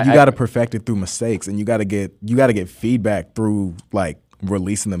 But you got to perfect it through mistakes, and you got to get feedback through like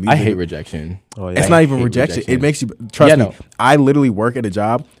releasing the music. I hate rejection. Oh, yeah. It's not I even hate rejection. It makes you trust Yeah, me. no. I literally work at a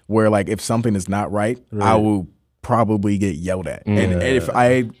job where like if something is not right, I will probably get yelled at. And if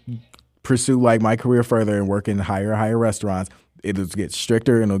I pursue like my career further and work in higher restaurants, it'll get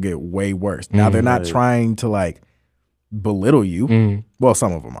stricter and it'll get way worse. Now they're not trying to like belittle you. Well,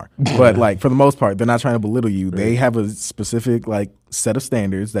 some of them are, but like for the most part, they're not trying to belittle you. They have a specific like set of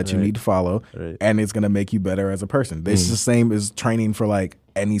standards that you need to follow, and it's gonna make you better as a person. It's the same as training for like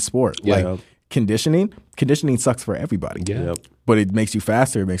any sport. Yeah. Like conditioning sucks for everybody. Yeah. Yep. But it makes you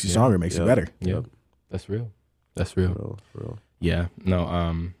faster, it makes you stronger, it makes you better. Yep. That's real. That's real. For real. Yeah. No,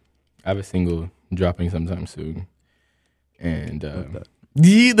 I have a single dropping sometime soon. And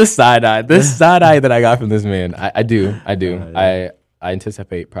the side eye that I got from this man. I do. I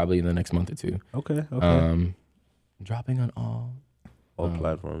anticipate probably in the next month or two. Okay. Okay. Dropping on all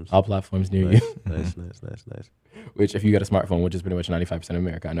platforms. near Nice, you. nice. Which if you got a smartphone, which is pretty much 95% of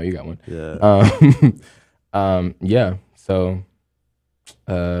America, I know you got one. Yeah. Yeah. So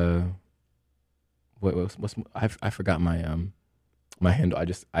what's I forgot my my handle. I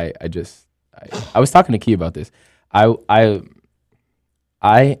was talking to Key about this. I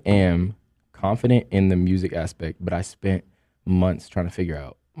am confident in the music aspect, but I spent months trying to figure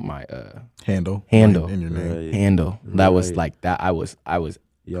out my Handle in your name. Right. handle. That was Right. like that. I was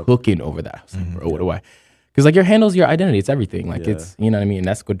Yep. cooking over that. I was like, bro, what do I? Because like your handle's your identity. It's everything. Like Yeah. it's, you know what I mean. And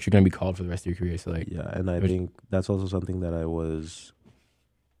that's what you're gonna be called for the rest of your career. So like, Yeah, and I think that's also something that I was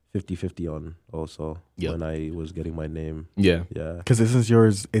 50-50 on also Yep. when I was getting my name. yeah, Yeah, Because this is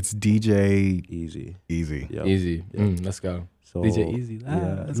yours. It's DJ easy. Easy. Yep. easy. Yeah. Let's go. So DJ Easy.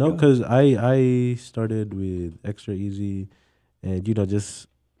 Yeah, Let's no, go. because I started with Extra Easy, and just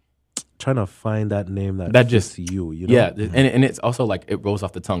trying to find that name that just fits you. You know? Yeah, and it's also like it rolls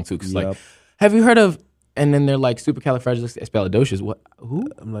off the tongue too. Cause like, Yep. have you heard of? And then they're like supercalifragilisticexpialidocious. What? Who?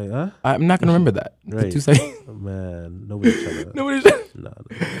 I'm like, huh? I'm not gonna remember that. Right. 2 seconds. Man, nobody's trying to. Nobody's. No.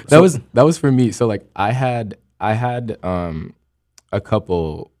 That was for me. So like I had a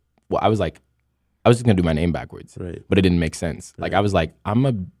couple. Well, I was just gonna do my name backwards, Right. but it didn't make sense. Like I was like, I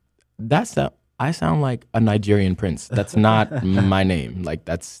sound like a Nigerian prince. That's not my name. Like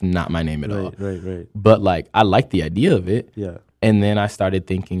that's not my name at all. Right. But like I like the idea of it. Yeah. And then I started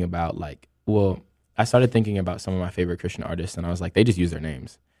thinking about some of my favorite Christian artists, and I was like, they just use their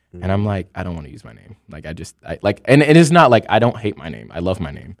names. And I'm like, I don't want to use my name. Like and it is not like I don't hate my name. I love my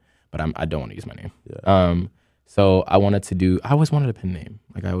name, but I don't want to use my name. Yeah. So I always wanted a pen name.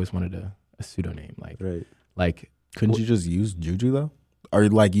 Like I always wanted a pseudonym. Like Couldn't you just use Juju though? Or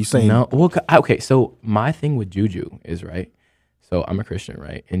like you saying no. Well, okay. So my thing with Juju is right. So I'm a Christian,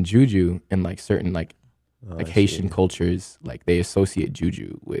 right? And Juju and like certain like Haitian cultures, like they associate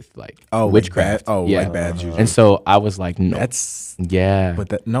Juju with like witchcraft. Like bad Juju. And so I was like, no, That's but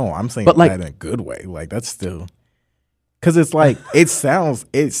I'm saying But, like- that in a good way. Like that's still because it's like it sounds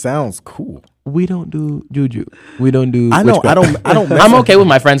cool. we don't do Juju. We don't do. I know. witchcraft. I don't. Mess I'm with, okay with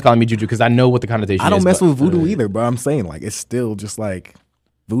my friends calling me Juju because I know what the connotation is. I don't mess but with voodoo either, but I'm saying like it's still just like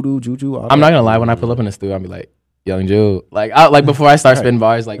voodoo, juju. All I'm that. not gonna lie. When I pull up in the studio, I'll be like, Young Jew. Like before I start spitting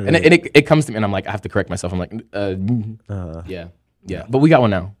bars, like and it comes to me, and I'm like, I have to correct myself. I'm like, yeah. But we got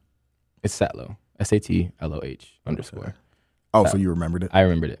one now. It's Satloh. SATLOH_. Oh, so you remembered it? I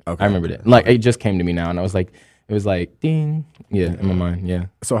remembered it. Okay. I remembered it. Like it just came to me now, and I was like, it was like ding, in my mind, yeah.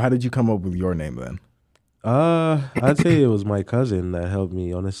 So how did you come up with your name then? I'd say it was my cousin that helped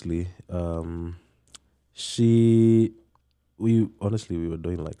me. Honestly, we were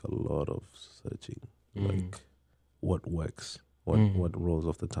doing like a lot of searching, like what works, what rolls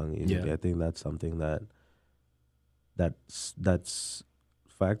off the tongue easily. Yeah. I think that's something that's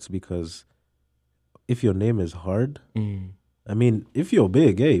facts, because if your name is hard, I mean, if you're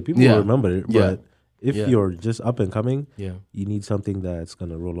big, hey, people will remember it. Yeah. But If you're just up and coming, you need something that's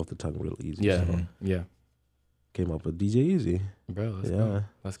gonna roll off the tongue real easy. Yeah, so came up with DJ Easy, bro.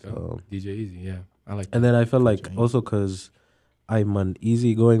 Let's go. So, DJ Easy, yeah, I like that. And then I felt like also because I'm an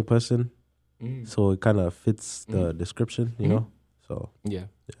easygoing person, so it kind of fits the description, you know. So yeah.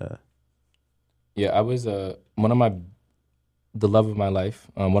 I was one of the love of my life.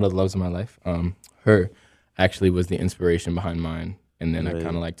 One of the loves of my life. Her actually was the inspiration behind mine, and then I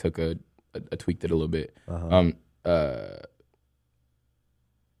kind of like took a tweaked it a little bit.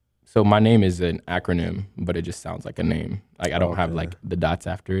 So my name is an acronym, but it just sounds like a name. Like I don't have like the dots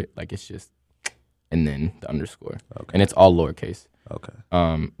after it. Like it's just, and then the underscore, and it's all lowercase. Okay.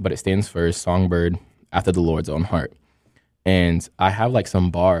 But it stands for Songbird After the Lord's Own Heart, and I have like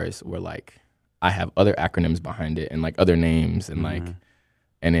some bars where like I have other acronyms behind it and like other names and like,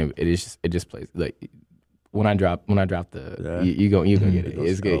 and it just plays like. When I drop the you gonna get it.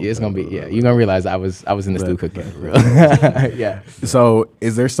 It's good. It's gonna be you're gonna realize I was in the stew cooking for real. Yeah. So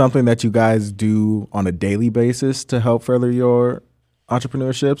is there something that you guys do on a daily basis to help further your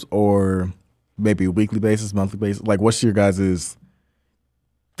entrepreneurships, or maybe a weekly basis, monthly basis? Like what's your guys'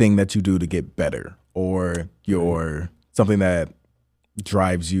 thing that you do to get better, or your something that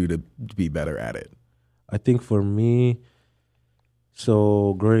drives you to be better at it? I think for me,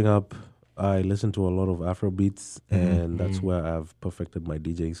 so growing up, I listen to a lot of Afro beats, and that's where I've perfected my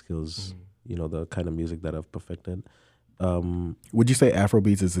DJing skills. You know, the kind of music that I've perfected. Would you say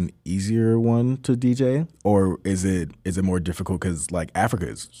Afrobeats is an easier one to DJ, or is it more difficult because like Africa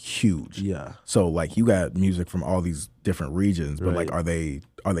is huge? Yeah. So like you got music from all these different regions, but like are they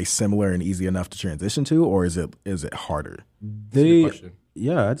similar and easy enough to transition to, or is it harder?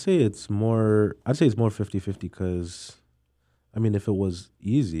 I'd say it's more 50-50 because I mean if it was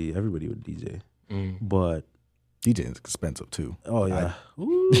easy, everybody would DJ. But DJing is expensive too. Oh yeah.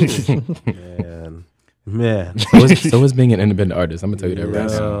 Man. So is being an independent artist. I'm gonna tell you that right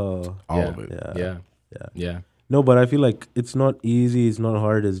now. All of it. Yeah. No, but I feel like it's not easy. It's not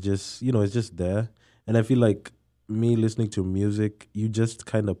hard. It's just it's just there. And I feel like me listening to music, you just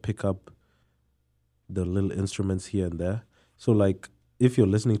kind of pick up the little instruments here and there. So like if you're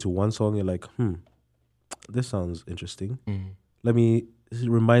listening to one song, you're like, this sounds interesting. It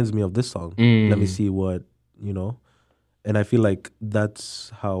reminds me of this song. Let me see what And I feel like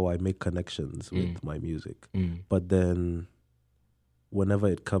that's how I make connections with my music. But then whenever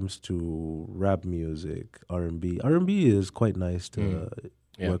it comes to rap music, R&B is quite nice to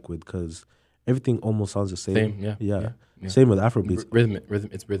work with because everything almost sounds the same. Same with Afrobeats.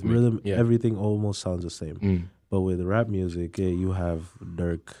 It's rhythmic. Everything almost sounds the same. But with rap music, you have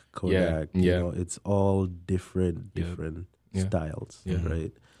Dirk, Kodak. It's all different styles,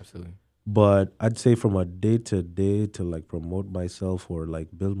 right? Absolutely. But I'd say from a day-to-day to like promote myself or like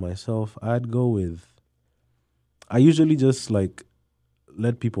build myself, I'd go with, I usually just like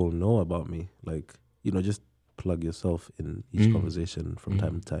let people know about me. Like, just plug yourself in each conversation from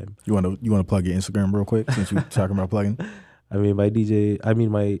time to time. You want to plug your Instagram real quick since you're talking about plugging? My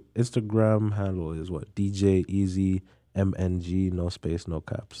Instagram handle is what? DJ Easy MNG, no space, no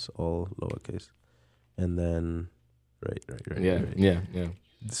caps, all lowercase. And then, right. Yeah.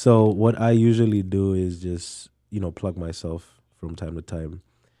 So what I usually do is just, plug myself from time to time.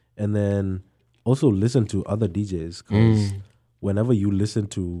 And then also listen to other DJs. Because whenever you listen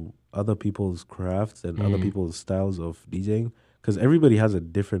to other people's crafts and other people's styles of DJing, because everybody has a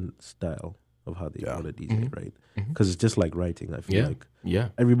different style of how they want to DJ, right? Because it's just like writing, I feel like. Yeah.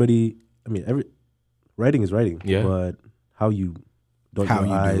 Everybody, writing is writing. Yeah. But how you dot how your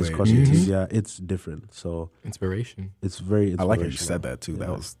you eyes, do it. cross your T's, it's different. So inspiration. it's very inspirational. I like how you said that too. Yeah.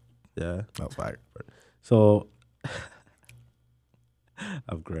 That was fire. So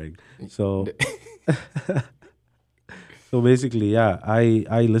I'm Greg. So so basically,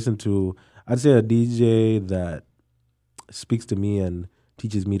 I listen to, I'd say a DJ that speaks to me and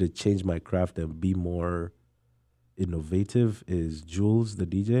teaches me to change my craft and be more innovative is Jules, the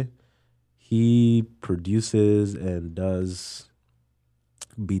DJ. He produces and does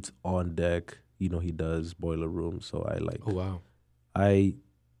beats on deck. He does Boiler Room. So I like. Oh wow.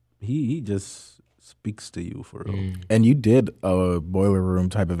 He just speaks to you for real. And you did a Boiler Room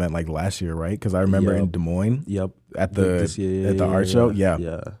type event like last year, right? Because I remember in Des Moines. Yep. At the art show. Yeah.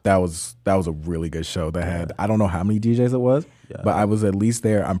 That was a really good show. That had, I don't know how many DJs it was, but I was at least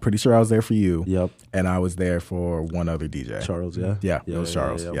there. I'm pretty sure I was there for you. Yep. And I was there for one other DJ. Charles. Yeah. It was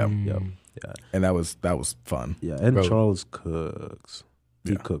Charles. Yep. Yeah. And that was fun. Yeah. And Bro. Charles cooks.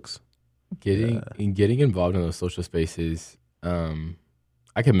 He cooks. Getting involved in those social spaces,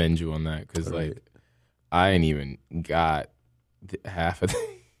 I commend you on that because like I ain't even got half of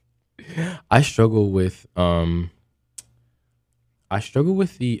I struggle with the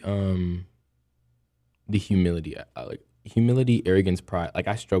humility, like humility, arrogance, pride. Like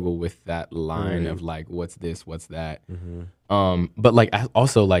I struggle with that line of like, what's this, what's that. But like I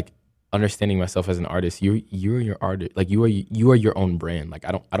also like understanding myself as an artist. You're your artist. Like you are your own brand. Like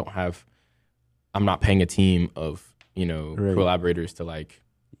I'm not paying a team of collaborators to like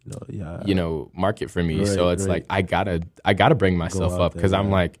market for me. So it's like I gotta bring myself up because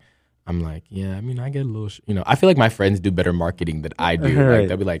I'm like, yeah, I mean, I get a little, I feel like my friends do better marketing than I do. Like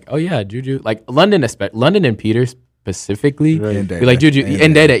they'll be like, oh yeah, Juju, like London and Peter specifically, be like Juju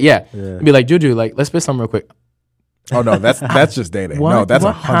and Day Day, yeah. Be like Juju, like let's spit something real quick. Oh no, that's just Day Day. No, that's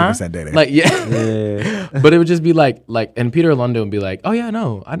 100% Day Day. Like yeah. But it would just be like, and Peter London would be like, oh yeah,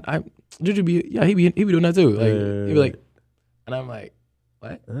 no, I Juju he be doing that too. Like he'd be like, and I'm like,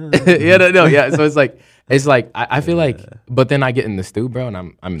 what? Yeah. So it's like I feel like, but then I get in the stew, bro, and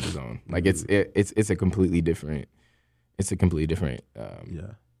I'm in the zone. Like it's a completely different.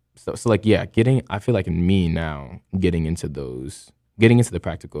 So like I feel like in me now getting into the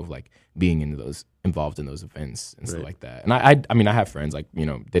practical of like being involved in those events and stuff like that. And I mean I have friends like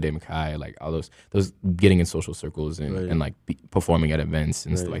Dede Mackay, like all those getting in social circles and like performing at events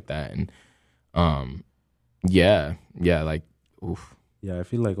and stuff like that. And like oof. Yeah, I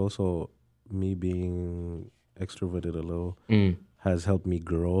feel like also me being extroverted a little has helped me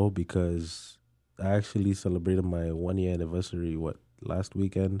grow because I actually celebrated my 1-year anniversary last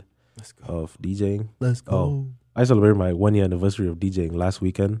weekend of DJing. Let's go. I celebrated my 1-year anniversary of DJing last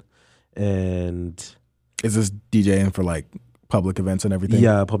weekend, and is this DJing for like public events and everything?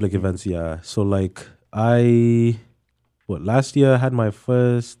 Yeah, public events. Yeah. So like last year I had my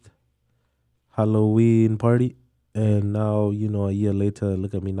first Halloween party. And now, a year later,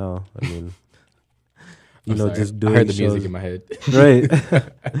 look at me now. I mean, just doing shows. I heard the music in my head. Right.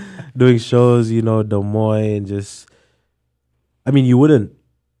 Doing shows, Des Moines, and just, I mean,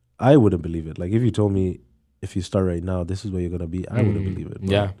 I wouldn't believe it. Like, if you told me, if you start right now, this is where you're going to be, I wouldn't believe it. But,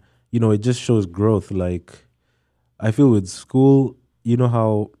 yeah. It just shows growth. Like, I feel with school,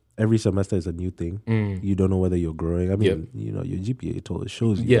 how every semester is a new thing. You don't know whether you're growing. I mean, your GPA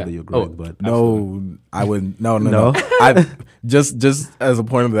shows you whether you're growing. But no, I wouldn't. No. I just as a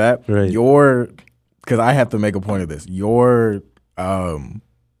point of that, because I have to make a point of this. Your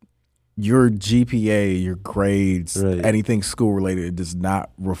GPA, your grades, anything school related, does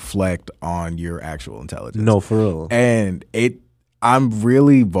not reflect on your actual intelligence. No, for real. And I'm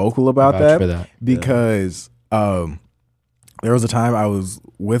really vocal about that because. There was a time I was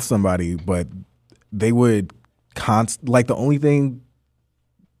with somebody, but they would the only thing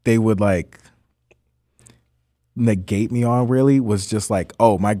they would like negate me on really was just like,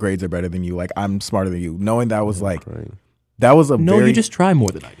 oh, my grades are better than you. Like I'm smarter than you. Knowing that was that was you just try more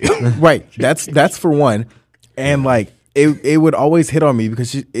than I do. Right. That's for one. And like it would always hit on me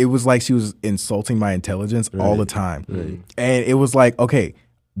because it was like she was insulting my intelligence all the time. And it was like, okay,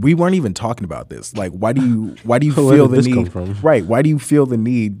 we weren't even talking about this. Like, why do you feel the need? Right. Why do you feel the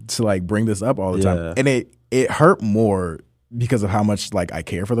need to like bring this up all the time? And it hurt more because of how much like I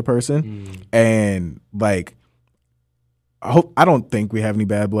care for the person. And like, I don't think we have any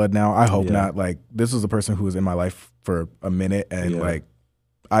bad blood now. I hope not. Like, this was a person who was in my life for a minute, and like,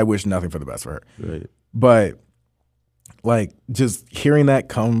 I wish nothing for the best for her. Right. But like, just hearing that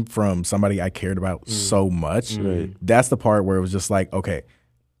come from somebody I cared about so much, that's the part where it was just like, okay.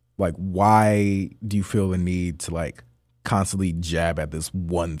 Like, why do you feel the need to like constantly jab at this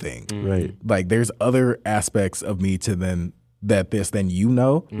one thing? Right. Like, there's other aspects of me than you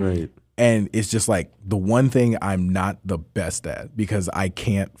know. Right. And it's just like the one thing I'm not the best at because I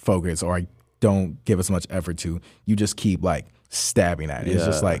can't focus or I don't give as much effort to. You just keep like stabbing at it. It's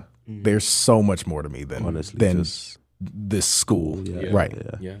just like there's so much more to me than this school. Right.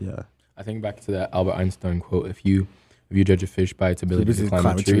 Yeah. I think back to that Albert Einstein quote: If you judge a fish by its ability to climb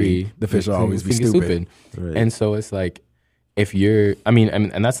a tree, the fish will always be stupid. Right. And so it's like, if you're,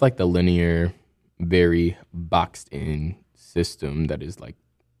 and that's like the linear, very boxed in system that is like,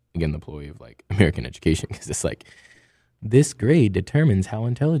 again, the ploy of like American education, because it's like, this grade determines how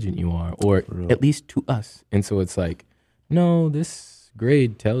intelligent you are, or at least to us. And so it's like, no, this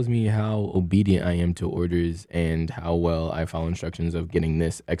grade tells me how obedient I am to orders and how well I follow instructions of getting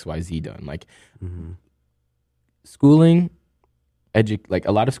this XYZ done. Like, schooling, like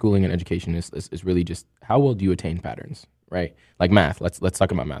a lot of schooling and education is really just how well do you attain patterns, right? Like math. Let's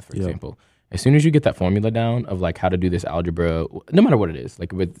talk about math, for example. As soon as you get that formula down of like how to do this algebra, no matter what it is,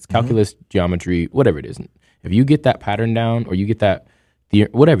 like with calculus, geometry, whatever it is, if you get that pattern down or you get that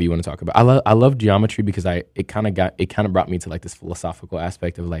whatever you want to talk about. I love geometry because it kind of brought me to like this philosophical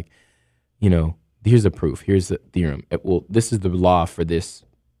aspect of like, here's the proof, here's the theorem. This is the law for this.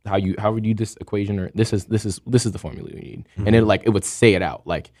 How would you this equation, or this is the formula you need, and it would say it out.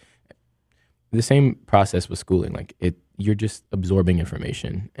 Like the same process with schooling. Like you're just absorbing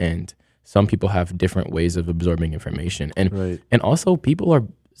information, and some people have different ways of absorbing information, and also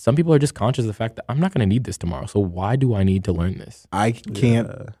some people are just conscious of the fact that I'm not going to need this tomorrow. So why do I need to learn this? I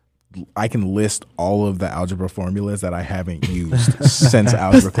can list all of the algebra formulas that I haven't used since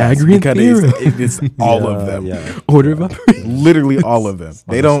algebra class because it's all of them. Order of operations. Literally all of them.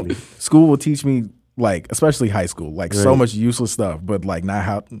 They don't. School will teach me, like, especially high school, like so much useless stuff, but like not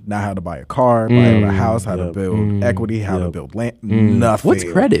how to buy a car, buy a house, how to build equity, how to build land. Nothing. What's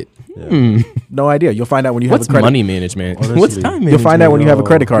credit? No idea. You'll find out when you have What's a credit. money management? Honestly, What's time management? You'll find out when you have a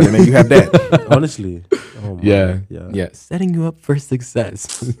credit card and then you have debt. Honestly. Oh my, yeah. Setting you up for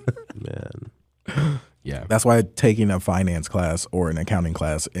success. Man. Yeah. That's why taking a finance class or an accounting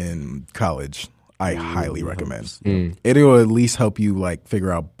class in college, I highly recommend. It will at least help you like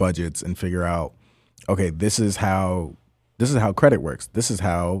figure out budgets and figure out, okay, this is how credit works. This is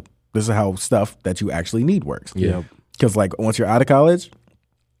how stuff that you actually need works. Yeah. Because like once you're out of college,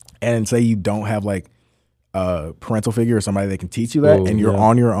 and say you don't have like a parental figure or somebody that can teach you that, and you're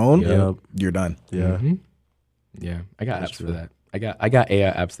on your own, you're done. Yeah. Yeah. I got apps for that. I got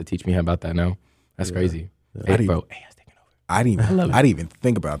AI apps that teach me about that now. That's crazy. AI's taking over. I didn't even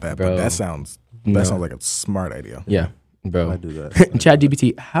think about that, but that sounds like a smart idea. Yeah. Bro, I do that.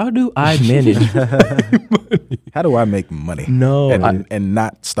 ChatGPT, how do I manage money? How do I make money? No, and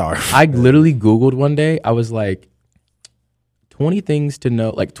not starve. I literally Googled one day. I was like, 20 things to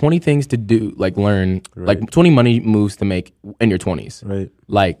know, like 20 things to do, like learn, like 20 money moves to make in your 20s. Right.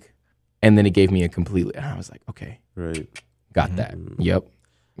 Like, and then it gave me a completely, and I was like, okay. Right. Got that. Yep.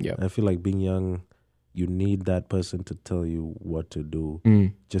 I feel like being young, you need that person to tell you what to do,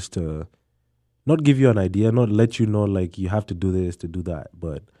 just to not give you an idea, not let you know like you have to do this to do that,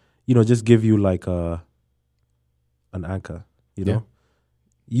 but just give you like an anchor. You know,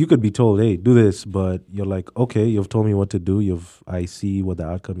 you could be told, "Hey, do this," but you're like, "Okay, you've told me what to do. I see what the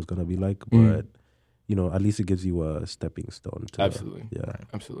outcome is gonna be like." But at least it gives you a stepping stone. Absolutely.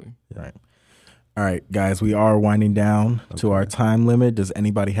 Absolutely. Yeah. Right. All right, guys, we are winding down to our time limit. Does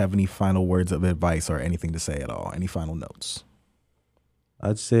anybody have any final words of advice or anything to say at all? Any final notes?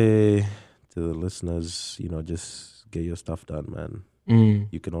 I'd say to the listeners, just get your stuff done, man.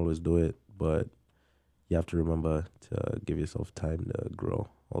 You can always do it, but you have to remember to give yourself time to grow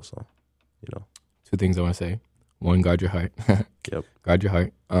also, Two things I want to say. One, guard your heart. Yep. Guard your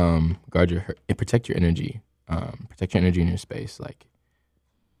heart. Guard your heart. And protect your energy. Protect your energy in your space. Like,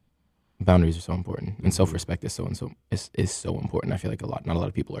 boundaries are so important, and self-respect is so important. I feel like not a lot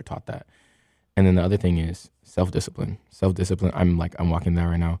of people are taught that. And then the other thing is self-discipline. I'm walking there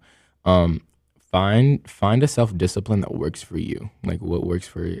right now. Find a self-discipline that works for you. Like what works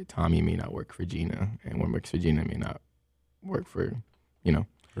for Tommy may not work for Gina, and what works for Gina may not work for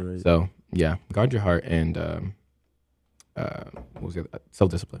Right. So yeah, guard your heart and what was it?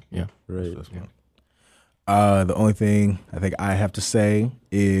 Self-discipline. Yeah. Right. The only thing I think I have to say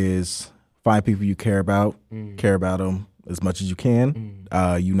is find people you care about. Care about them as much as you can.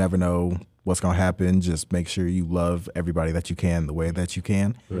 You never know what's going to happen. Just make sure you love everybody that you can the way that you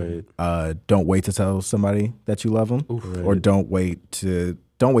can. Right. Don't wait to tell somebody that you love them, or don't wait to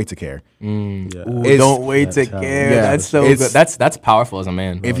care. Ooh, don't wait to care. Yeah, that's so good. That's powerful as a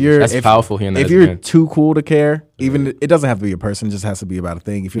man. That's powerful hearing that. If you're too cool to care, even it doesn't have to be a person, it just has to be about a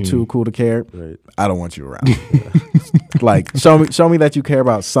thing. If you're too cool to care, I don't want you around. Like show me that you care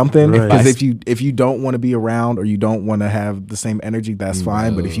about something. Because if you don't want to be around or you don't want to have the same energy, that's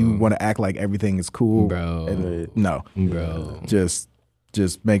fine. But if you want to act like everything is cool, no,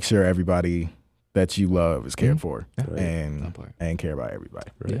 just make sure everybody that you love is cared for and care about everybody.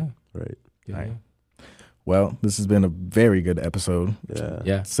 Right. All right. Well, this has been a very good episode.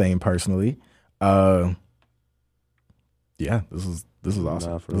 Yeah. Same personally. This is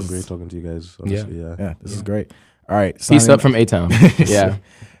awesome. It was great talking to you guys. Honestly. Yeah. This is great. All right. Peace up from A-Town. Yeah.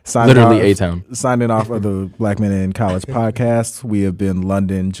 Literally A-Town. Signing off of the Black Men in College podcast. We have been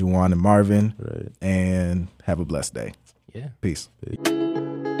London, Juwan, and Marvin. Right. And have a blessed day. Yeah. Peace.